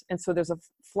structures, and so there's a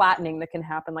flattening that can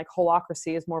happen. Like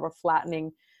holacracy is more of a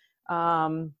flattening,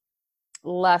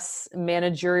 less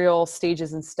managerial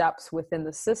stages and steps within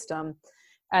the system.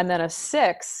 And then a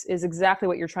 6 is exactly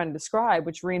what you're trying to describe,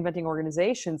 which Reinventing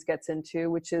Organizations gets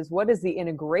into, which is what is the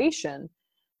integration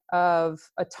of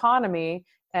autonomy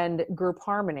and group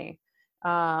harmony,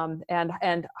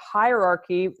 and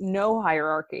hierarchy, no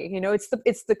hierarchy.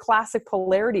 It's the classic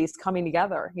polarities coming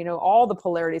together, all the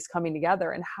polarities coming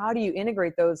together. And how do you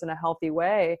integrate those in a healthy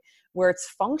way where it's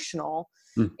functional?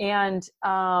 And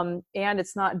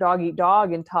it's not dog eat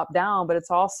dog and top down, but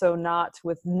it's also not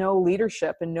with no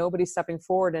leadership and nobody stepping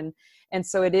forward. And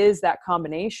so it is that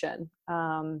combination.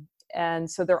 And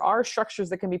so there are structures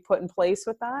that can be put in place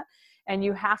with that. And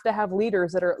you have to have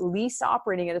leaders that are at least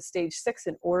operating at a stage 6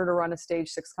 in order to run a stage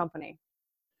 6 company,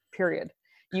 period.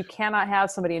 You cannot have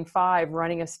somebody in 5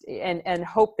 running and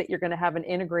hope that you're going to have an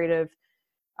integrative,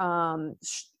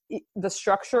 the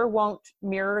structure won't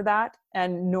mirror that,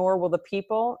 and nor will the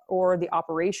people or the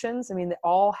operations. I mean, it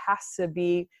all has to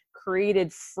be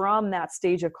created from that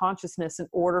stage of consciousness in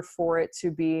order for it to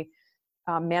be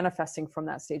manifesting from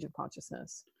that stage of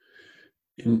consciousness.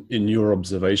 In your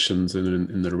observations and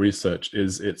in the research,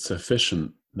 is it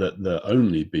sufficient that there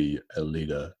only be a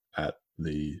leader at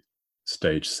the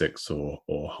stage 6 or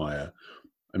higher?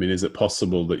 I mean, is it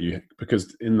possible that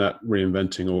because in that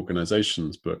Reinventing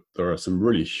Organizations book, there are some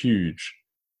really huge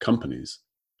companies.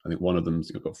 I think one of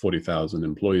them's got 40,000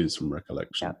 employees from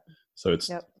recollection. So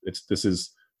this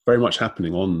is very much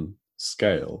happening on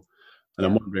scale. And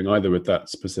I'm wondering, either with that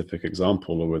specific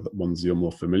example or with ones you're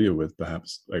more familiar with,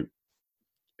 perhaps, like,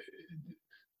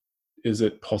 is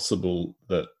it possible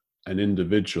that an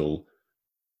individual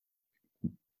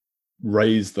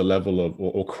raise the level of,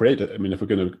 or create it? I mean, if we're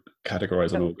going to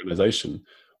categorize an organization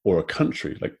or a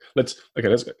country, like let's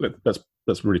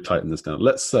really tighten this down.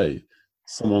 Let's say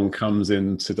someone comes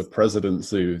into the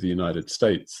presidency of the United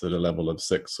States at a level of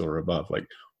 6 or above, like,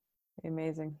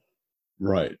 amazing,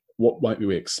 right? What might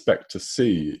we expect to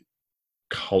see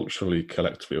culturally,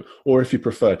 collectively, or if you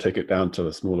prefer, take it down to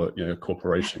a smaller,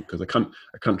 corporation, because a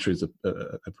country is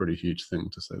a pretty huge thing,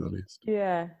 to say the least.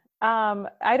 Yeah.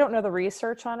 I don't know the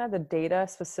research on it, the data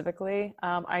specifically.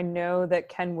 I know that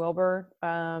Ken Wilber,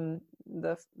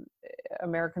 the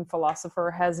American philosopher,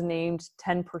 has named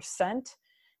 10%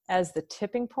 as the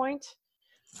tipping point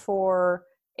for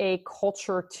a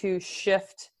culture to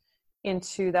shift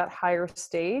into that higher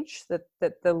stage, that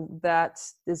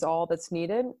is all that's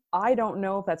needed. I don't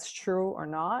know if that's true or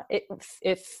not.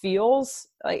 It feels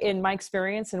like, in my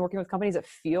experience in working with companies, it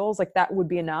feels like that would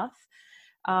be enough.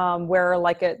 Where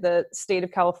like at the state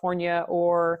of California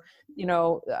or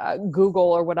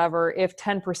Google or whatever, if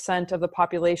 10% of the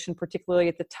population, particularly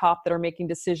at the top that are making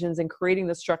decisions and creating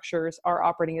the structures, are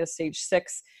operating at a stage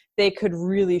 6, they could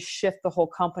really shift the whole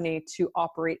company to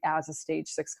operate as a stage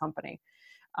 6 company.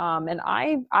 And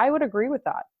I would agree with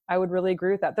that. I would really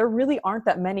agree with that. There really aren't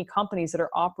that many companies that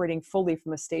are operating fully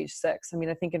from a stage 6. I mean,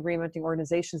 I think in Reinventing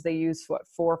Organizations, they use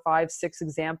 4, 5, 6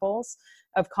 examples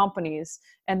of companies.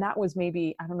 And that was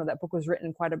maybe, I don't know, that book was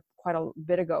written quite a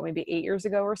bit ago, maybe 8 years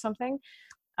ago or something.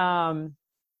 And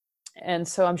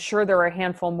so I'm sure there are a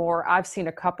handful more. I've seen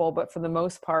a couple, but for the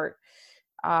most part,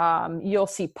 you'll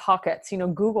see pockets.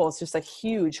 Google is just a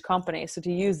huge company. So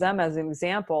to use them as an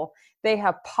example, they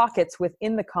have pockets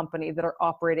within the company that are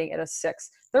operating at a 6.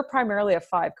 They're primarily a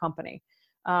 5 company.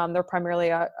 They're primarily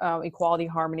a equality,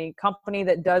 harmony company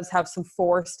that does have some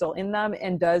 4 still in them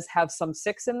and does have some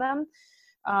 6 in them.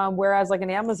 Whereas like an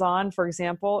Amazon, for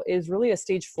example, is really a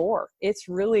stage 4. It's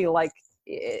really like,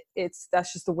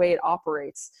 that's just the way it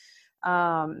operates.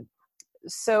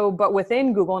 But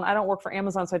within Google, and I don't work for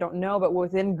Amazon, so I don't know, but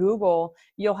within Google,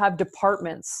 you'll have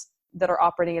departments that are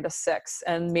operating at a 6,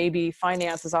 and maybe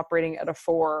finance is operating at a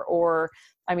 4, or,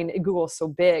 I mean, Google is so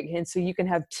big. And so you can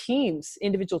have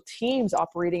individual teams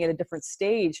operating at a different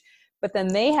stage, but then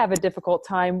they have a difficult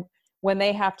time when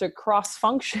they have to cross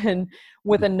function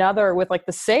with like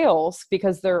the sales,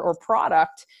 or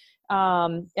product,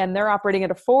 and they're operating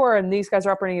at a 4 and these guys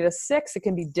are operating at a 6. It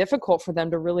can be difficult for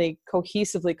them to really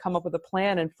cohesively come up with a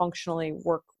plan and functionally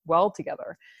work well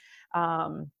together.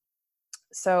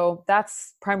 So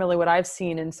that's primarily what I've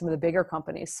seen in some of the bigger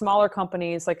companies. Smaller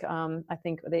companies, like I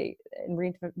think in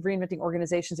Reinventing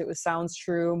Organizations, it was Sounds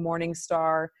True,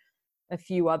 Morningstar, a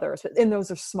few others, and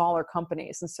those are smaller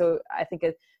companies. And so I think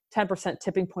a 10%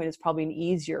 tipping point is probably an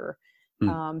easier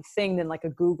thing than like a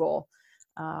Google.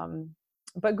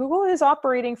 But Google is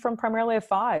operating from primarily a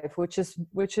 5, which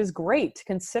is great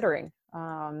considering.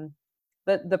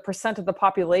 The percent of the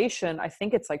population, I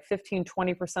think it's like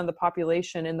 15-20% of the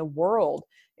population in the world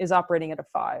is operating at a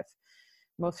 5.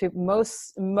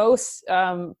 Most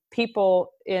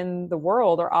people in the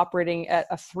world are operating at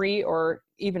a 3 or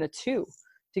even a 2,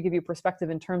 to give you perspective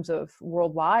in terms of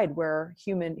worldwide where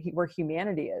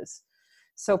humanity is.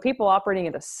 So people operating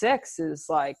at a 6 is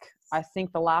like, I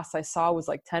think the last I saw was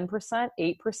like 10%,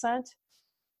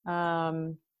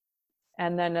 8%.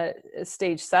 And then a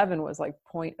stage 7 was like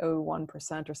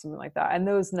 0.01% or something like that. And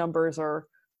those numbers are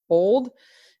old,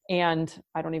 and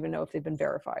I don't even know if they've been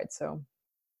verified. So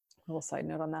a little side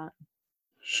note on that.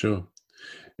 Sure.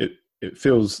 It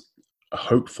feels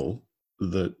hopeful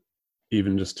that,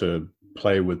 even just to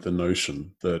play with the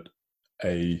notion that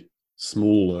a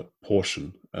smaller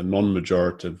portion, a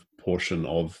non-majorative portion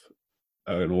of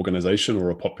an organization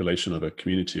or a population of a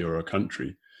community or a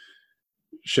country,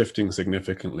 shifting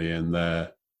significantly in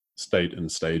their state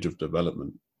and stage of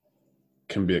development,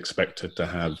 can be expected to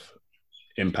have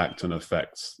impact and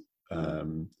effects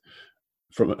from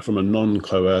a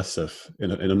non-coercive,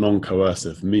 in a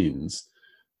non-coercive means,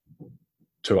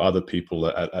 to other people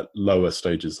at lower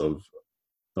stages of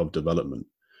development.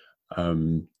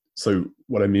 So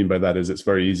what I mean by that is, it's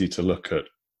very easy to look at,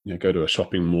 go to a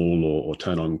shopping mall or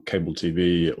turn on cable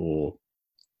TV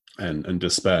and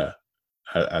despair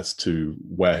as to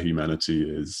where humanity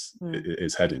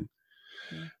is heading.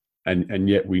 And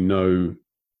yet we know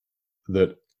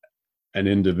that an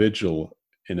individual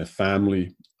in a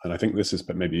family, and I think this is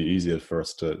maybe easier for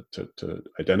us to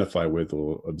identify with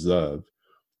or observe,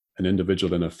 an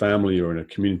individual in a family or in a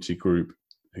community group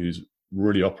who's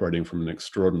really operating from an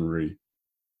extraordinary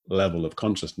level of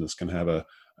consciousness can have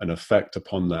an effect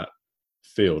upon that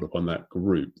field, upon that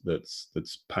group, that's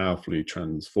powerfully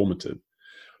transformative.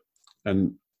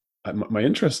 And my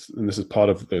interest, and this is part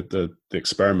of the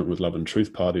experiment with Love and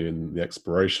Truth Party and the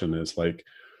exploration, is like,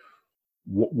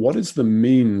 what is the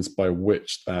means by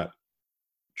which that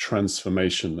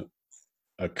transformation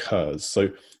occurs? So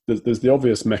there's the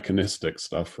obvious mechanistic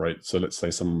stuff, right? So let's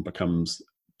say someone becomes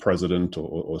president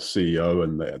or CEO,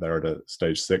 and they're at a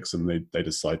stage 6, and they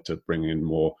decide to bring in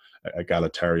more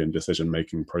egalitarian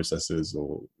decision-making processes,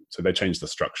 or so they change the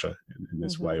structure in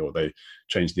this way, or they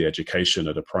change the education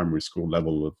at a primary school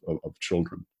level of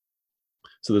children.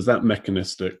 So there's that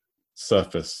mechanistic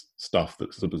surface stuff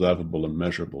that's observable and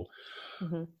measurable.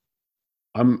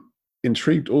 I'm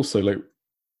intrigued also, like,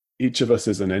 each of us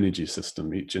is an energy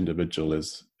system. Each individual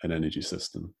is an energy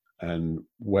system. And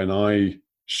when I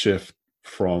shift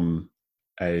from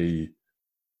a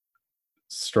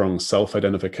strong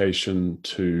self-identification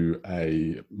to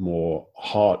a more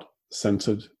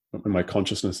heart-centered, when my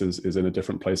consciousness is in a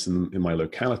different place in my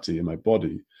locality, in my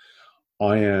body,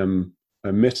 I am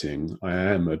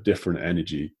a different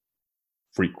energy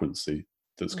frequency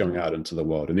that's going out into the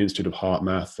world. And the Institute of Heart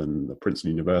Math and the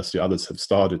Princeton University, others have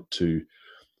started to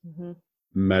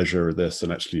measure this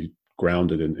and actually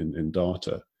ground it in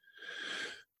data.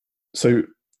 So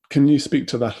can you speak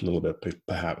to that a little bit,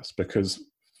 perhaps? Because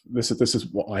this is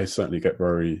what I certainly get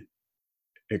very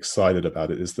excited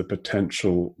about. It is the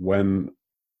potential when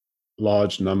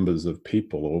large numbers of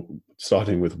people, or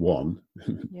starting with one,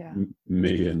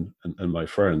 me and my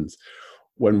friends,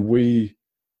 when we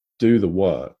do the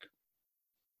work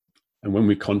and when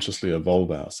we consciously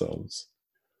evolve ourselves,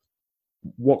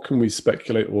 what can we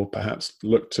speculate or perhaps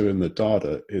look to in the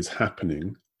data is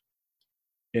happening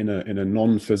in a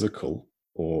non-physical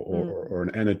or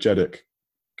an energetic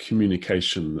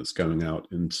communication that's going out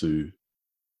into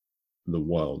the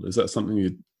world? Is that something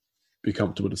you'd be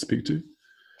comfortable to speak to?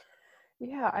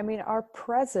 Yeah, I mean, our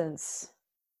presence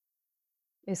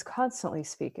is constantly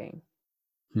speaking.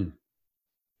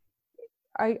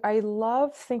 I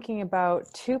love thinking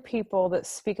about two people that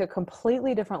speak a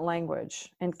completely different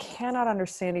language and cannot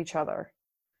understand each other.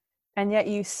 And yet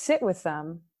you sit with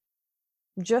them,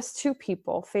 just two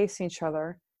people facing each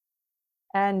other,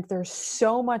 and there's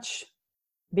so much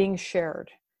being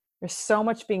shared. There's so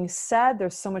much being said,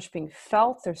 there's so much being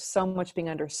felt, there's so much being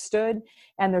understood,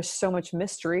 and there's so much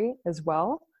mystery as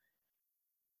well.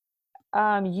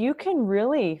 You can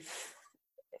really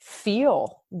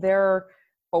feel their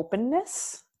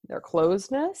openness, their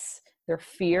closeness, their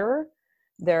fear,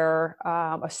 their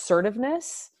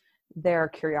assertiveness, their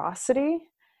curiosity.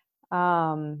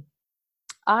 I'm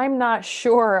not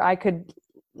sure I could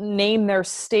name their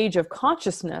stage of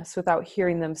consciousness without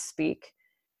hearing them speak,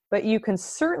 but you can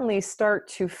certainly start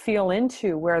to feel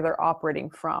into where they're operating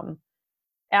from.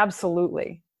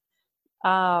 Absolutely.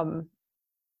 And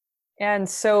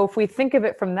so if we think of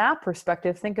it from that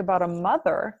perspective, think about a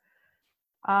mother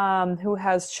who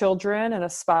has children and a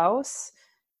spouse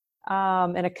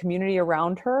and a community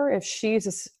around her. If she's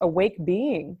this awake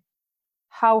being,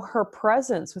 how her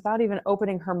presence, without even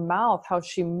opening her mouth, how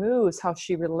she moves, how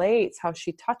she relates, how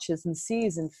she touches and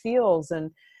sees and feels,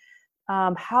 and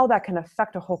how that can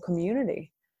affect a whole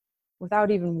community without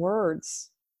even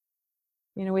words.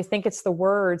 You know, we think it's the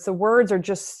words. The words are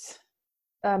just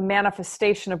a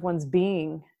manifestation of one's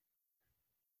being.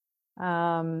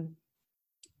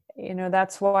 You know,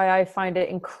 that's why I find it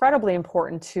incredibly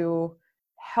important to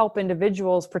help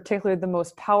individuals, particularly the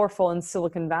most powerful in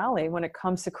Silicon Valley, when it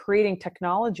comes to creating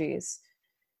technologies,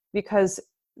 because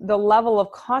the level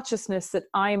of consciousness that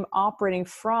I'm operating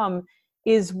from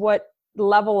is what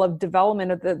level of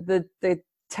development of the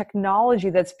technology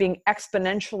that's being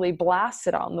exponentially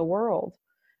blasted out in the world,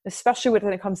 especially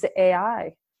when it comes to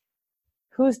AI.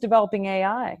 Who's developing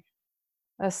AI?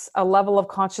 A level of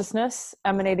consciousness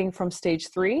emanating from stage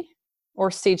 3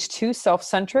 or stage 2,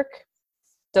 self-centric,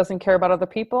 doesn't care about other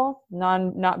people,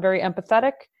 not very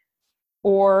empathetic?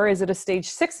 Or is it a stage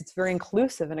 6? It's very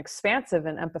inclusive and expansive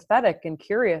and empathetic and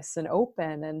curious and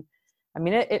open. And I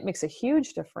mean, it makes a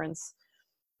huge difference.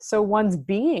 So one's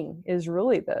being is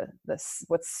really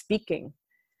what's speaking.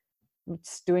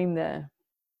 It's doing the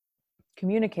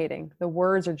communicating. The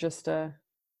words are just a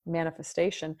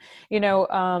manifestation. You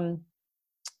know,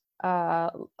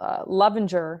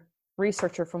 Loevinger,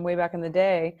 researcher from way back in the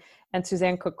day, and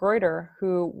Suzanne Cook-Greuter,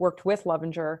 who worked with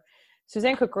Loevinger.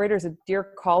 Suzanne Cook-Greuter is a dear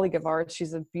colleague of ours.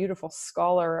 She's a beautiful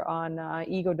scholar on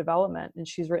ego development, and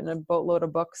she's written a boatload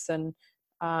of books. And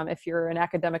if you're an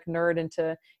academic nerd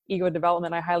into ego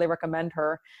development, I highly recommend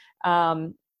her.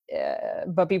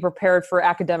 But be prepared for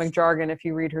academic jargon if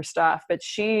you read her stuff. But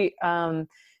she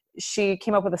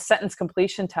came up with a sentence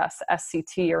completion test,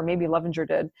 SCT, or maybe Loevinger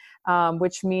did,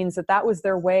 which means that was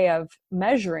their way of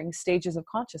measuring stages of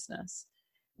consciousness,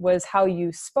 was how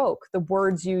you spoke, the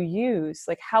words you use,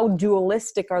 like how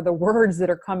dualistic are the words that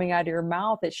are coming out of your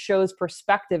mouth. It shows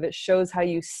perspective. It shows how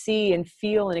you see and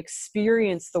feel and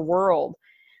experience the world.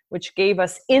 which gave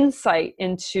us insight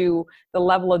into the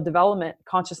level of development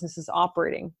consciousness is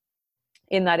operating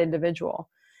in that individual.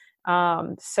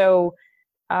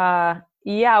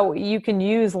 Yeah, you can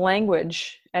use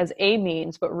language as a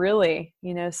means, but really,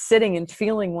 sitting and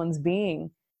feeling one's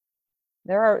being.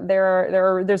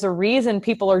 There's a reason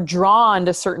people are drawn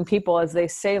to certain people, as they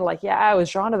say, like, yeah, I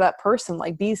was drawn to that person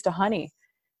like bees to honey.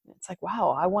 It's like,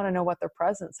 wow, I want to know about their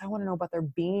presence. I want to know about their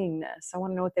beingness. I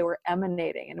want to know what they were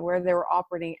emanating and where they were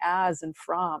operating as and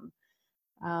from,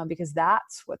 because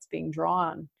that's what's being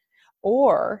drawn.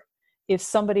 Or if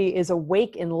somebody is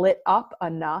awake and lit up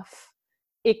enough,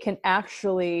 it can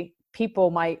actually,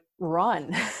 people might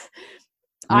run.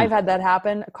 I've had that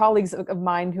happen. Colleagues of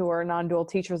mine who are non-dual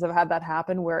teachers have had that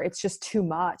happen, where it's just too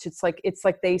much. It's like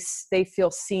they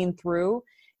feel seen through,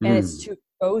 and it's too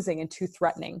exposing and too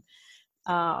threatening.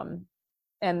 And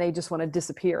they just want to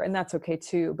disappear, and that's okay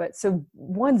too. But so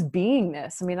one's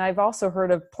beingness, I mean, I've also heard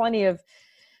of plenty of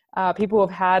people who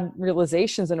have had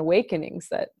realizations and awakenings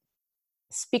that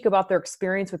speak about their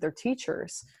experience with their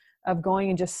teachers, of going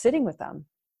and just sitting with them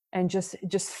and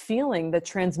just feeling the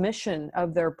transmission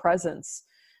of their presence.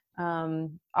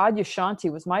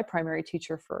 Adyashanti was my primary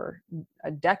teacher for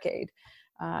a decade.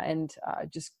 And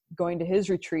just going to his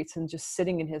retreats and just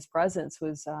sitting in his presence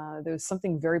was, there was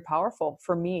something very powerful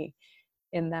for me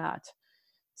in that.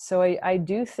 So I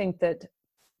do think that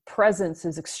presence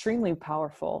is extremely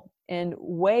powerful and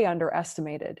way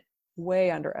underestimated.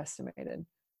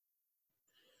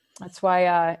 That's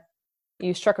why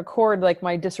you struck a chord. Like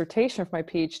my dissertation for my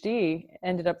PhD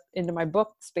ended up into my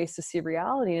book, Space to See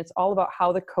Reality. And it's all about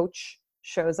how the coach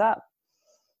shows up.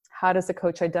 How does the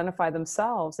coach identify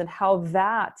themselves, and how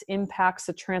that impacts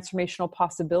the transformational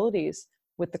possibilities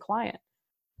with the client.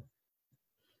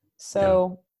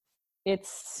 So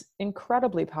it's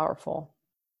incredibly powerful.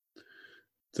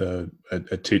 A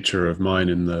teacher of mine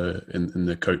in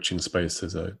the coaching space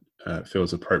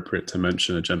feels appropriate to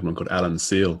mention a gentleman called Alan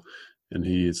Seal, and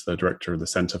he is the director of the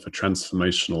Center for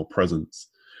Transformational Presence,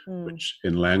 which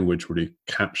in language really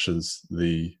captures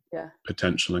the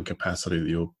potential and capacity that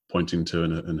you're pointing to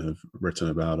and have written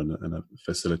about and are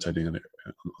facilitating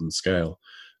on scale.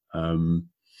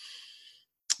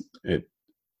 It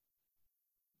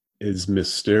is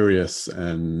mysterious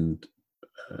and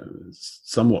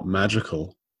somewhat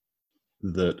magical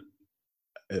that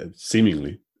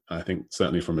seemingly, I think,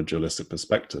 certainly from a dualistic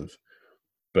perspective,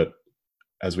 but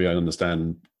as we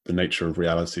understand the nature of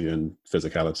reality and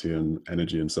physicality and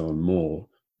energy and so on more,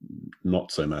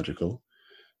 not so magical,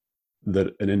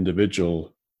 that an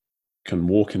individual can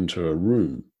walk into a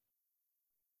room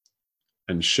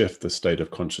and shift the state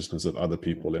of consciousness of other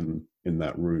people in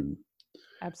that room.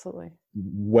 Absolutely.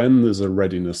 When there's a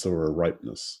readiness or a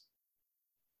ripeness.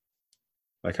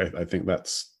 Like I think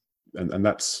that's, and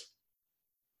that's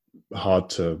hard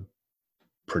to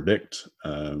predict.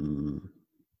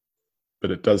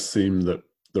 But it does seem that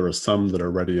there are some that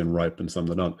are ready and ripe and some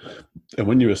that aren't. And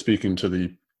when you were speaking to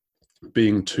the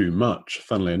being too much,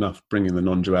 funnily enough, bringing the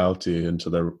non-duality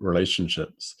into their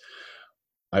relationships,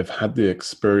 I've had the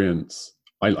experience.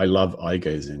 I love eye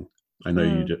gazing. I know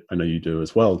you do. I know you do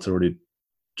as well. To really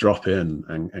drop in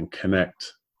and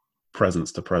connect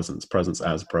presence to presence, presence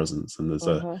as presence, and there's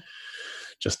a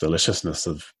just deliciousness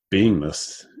of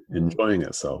beingness enjoying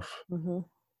itself.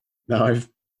 Now I've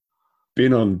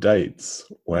been on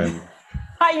dates when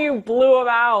you blew them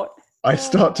out. I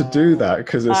start to do that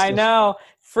because I know,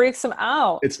 freaks them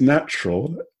out. It's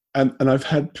natural, and I've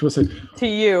had people say to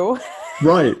you,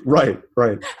 right.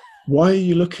 Why are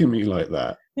you looking at me like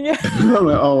that? Yeah. And I'm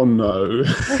like, oh no,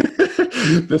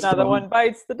 another one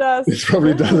bites the dust. This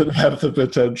probably doesn't have the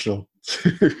potential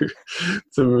to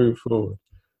move forward.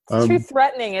 It's too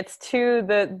threatening. It's too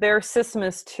their system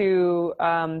is too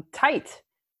tight.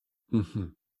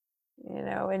 And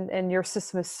your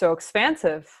system is so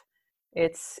expansive.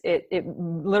 It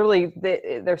literally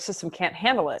their system can't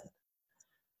handle it.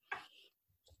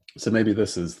 So maybe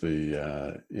this is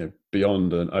the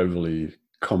beyond an overly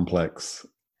complex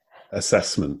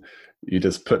assessment. You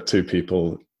just put two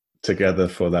people together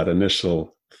for that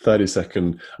initial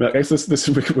 30-second. I mean, I guess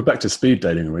we're back to speed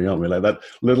dating, really, aren't we? Like that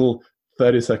little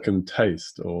 30-second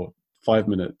taste or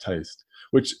 5-minute taste,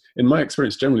 which in my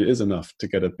experience generally is enough to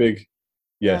get a big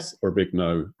yes or a big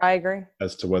no. I agree.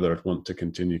 As to whether I'd want to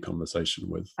continue conversation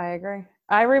with. I agree.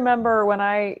 I remember when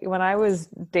I was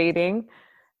dating,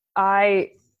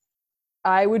 I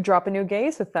would drop a new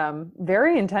gaze with them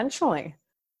very intentionally.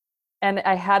 And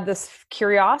I had this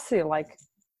curiosity, like,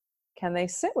 can they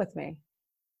sit with me?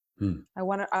 I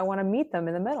want to meet them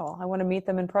in the middle. I want to meet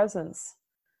them in presence.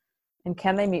 And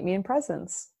can they meet me in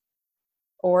presence?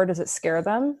 Or does it scare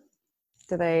them?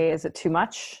 Is it too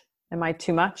much? Am I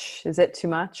too much? Is it too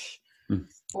much? Mm.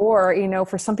 Or,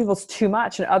 for some people it's too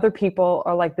much and other people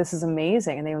are like, this is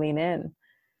amazing, and they lean in.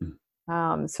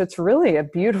 So it's really a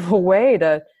beautiful way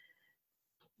to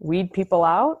weed people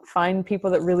out, find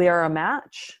people that really are a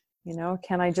match.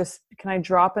 Can I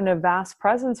drop in a vast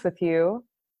presence with you?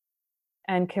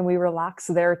 And can we relax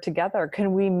there together?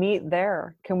 Can we meet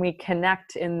there? Can we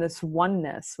connect in this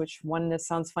oneness? Which oneness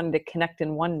sounds funny, to connect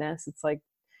in oneness. It's like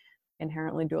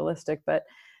inherently dualistic, but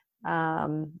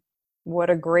what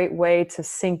a great way to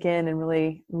sink in and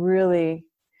really, really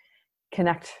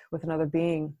connect with another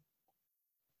being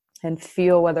and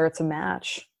feel whether it's a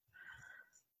match.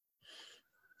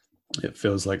 It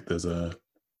feels like you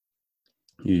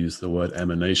use the word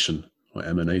emanation or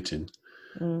emanating.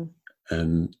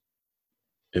 And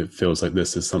it feels like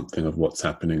this is something of what's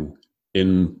happening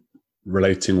in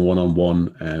relating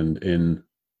one-on-one and in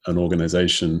an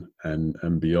organization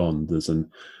and beyond. There's an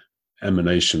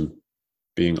emanation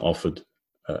being offered,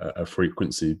 a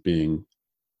frequency being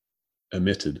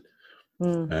emitted.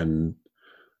 And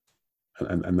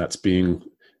that's being,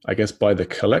 I guess, by the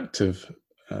collective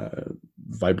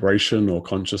vibration or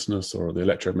consciousness or the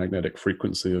electromagnetic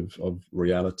frequency of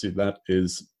reality that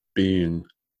is being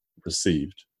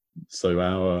received. So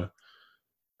our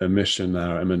emission,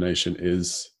 our emanation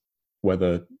is,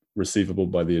 whether receivable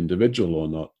by the individual or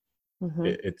not,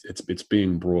 it's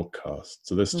being broadcast.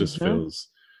 So this just feels,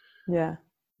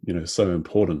 so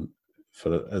important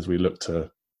as we look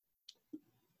to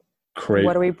create.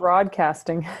 What are we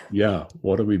broadcasting? Yeah,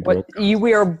 what are we broadcasting?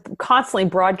 We are constantly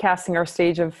broadcasting our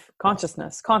stage of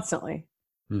consciousness, constantly.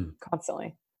 You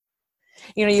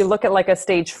look at like a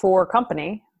stage 4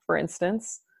 company, for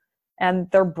instance, and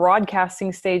they're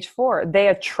broadcasting stage 4. They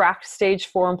attract stage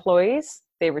 4 employees.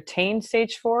 They retain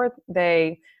stage 4.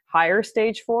 They hire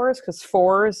stage 4s because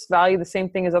 4s value the same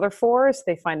thing as other 4s.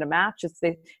 They find a match. It's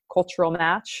the cultural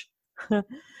match.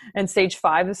 And stage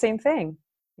 5, the same thing.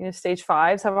 Stage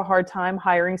 5s have a hard time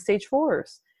hiring stage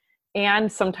 4s,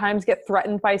 and sometimes get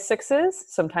threatened by 6s,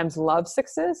 sometimes love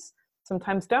 6s,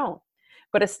 sometimes don't.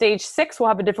 But a stage 6 will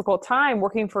have a difficult time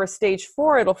working for a stage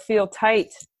 4. It'll feel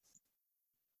tight,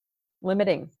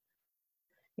 limiting.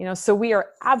 So we are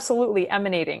absolutely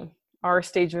emanating our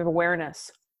stage of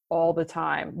awareness all the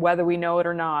time, whether we know it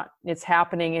or not. It's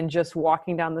happening in just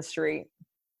walking down the street.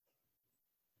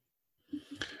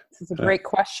 This is a great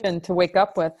question to wake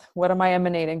up with. What am I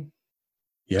emanating?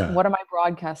 Yeah. What am I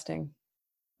broadcasting?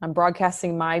 I'm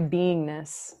broadcasting my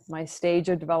beingness, my stage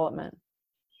of development.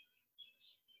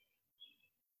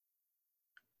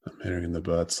 I'm hearing the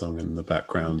bird song in the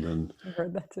background and I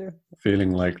heard that too.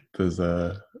 Feeling like there's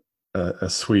a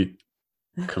sweet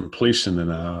completion in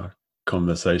our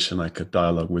conversation. I could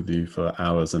dialogue with you for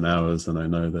hours and hours, and I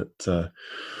know that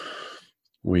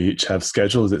we each have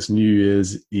schedules. It's New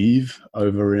Year's Eve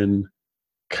over in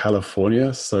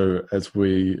California. So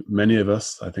many of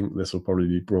us, I think this will probably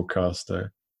be broadcast a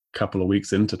couple of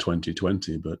weeks into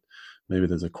 2020, but maybe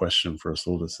there's a question for us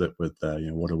all to sit with there.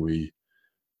 What are we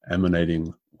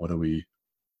emanating? What are we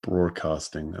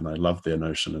broadcasting? And I love the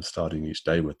notion of starting each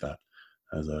day with that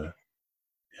as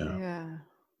yeah.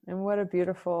 And what a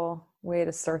beautiful way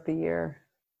to start the year.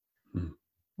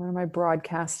 What am I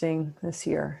broadcasting this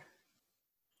year?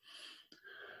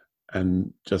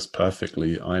 And just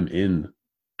perfectly, I'm in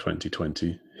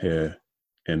 2020 here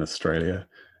in Australia.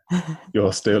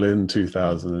 You're still in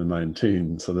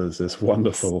 2019. So there's this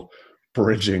wonderful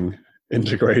bridging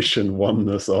integration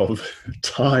oneness of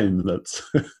time that's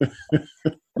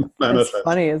manifest. It's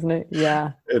funny, isn't it?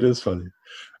 Yeah. It is funny.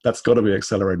 That's got to be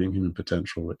accelerating human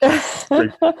potential, which is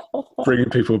bringing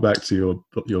people back to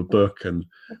your book, and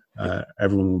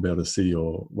everyone will be able to see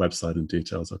your website and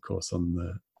details, of course, on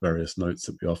the various notes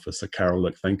that we offer. So Carol,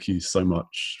 look, thank you so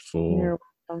much for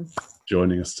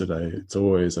joining us today. It's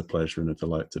always a pleasure and a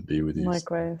delight to be with you.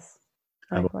 Likewise.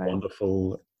 Have a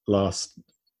wonderful last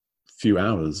few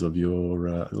hours of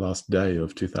your last day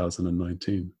of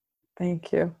 2019.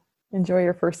 Thank you. Enjoy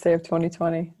your first day of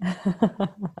 2020.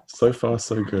 So far,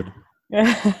 so good.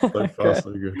 So far,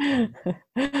 so good.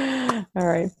 All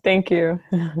right. Thank you.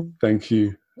 Thank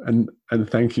you. And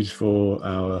thank you for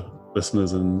our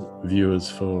listeners and viewers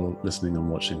for listening and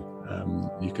watching.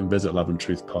 You can visit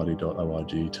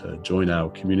loveandtruthparty.org to join our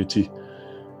community,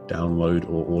 download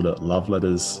or order love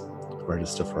letters,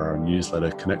 register for our newsletter,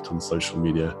 connect on social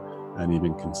media, and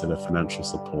even consider financial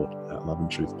support at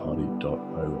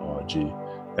loveandtruthparty.org.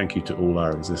 Thank you to all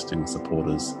our existing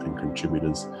supporters and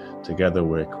contributors. Together,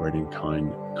 we're creating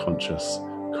kind, conscious,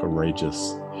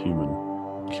 courageous human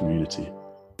community.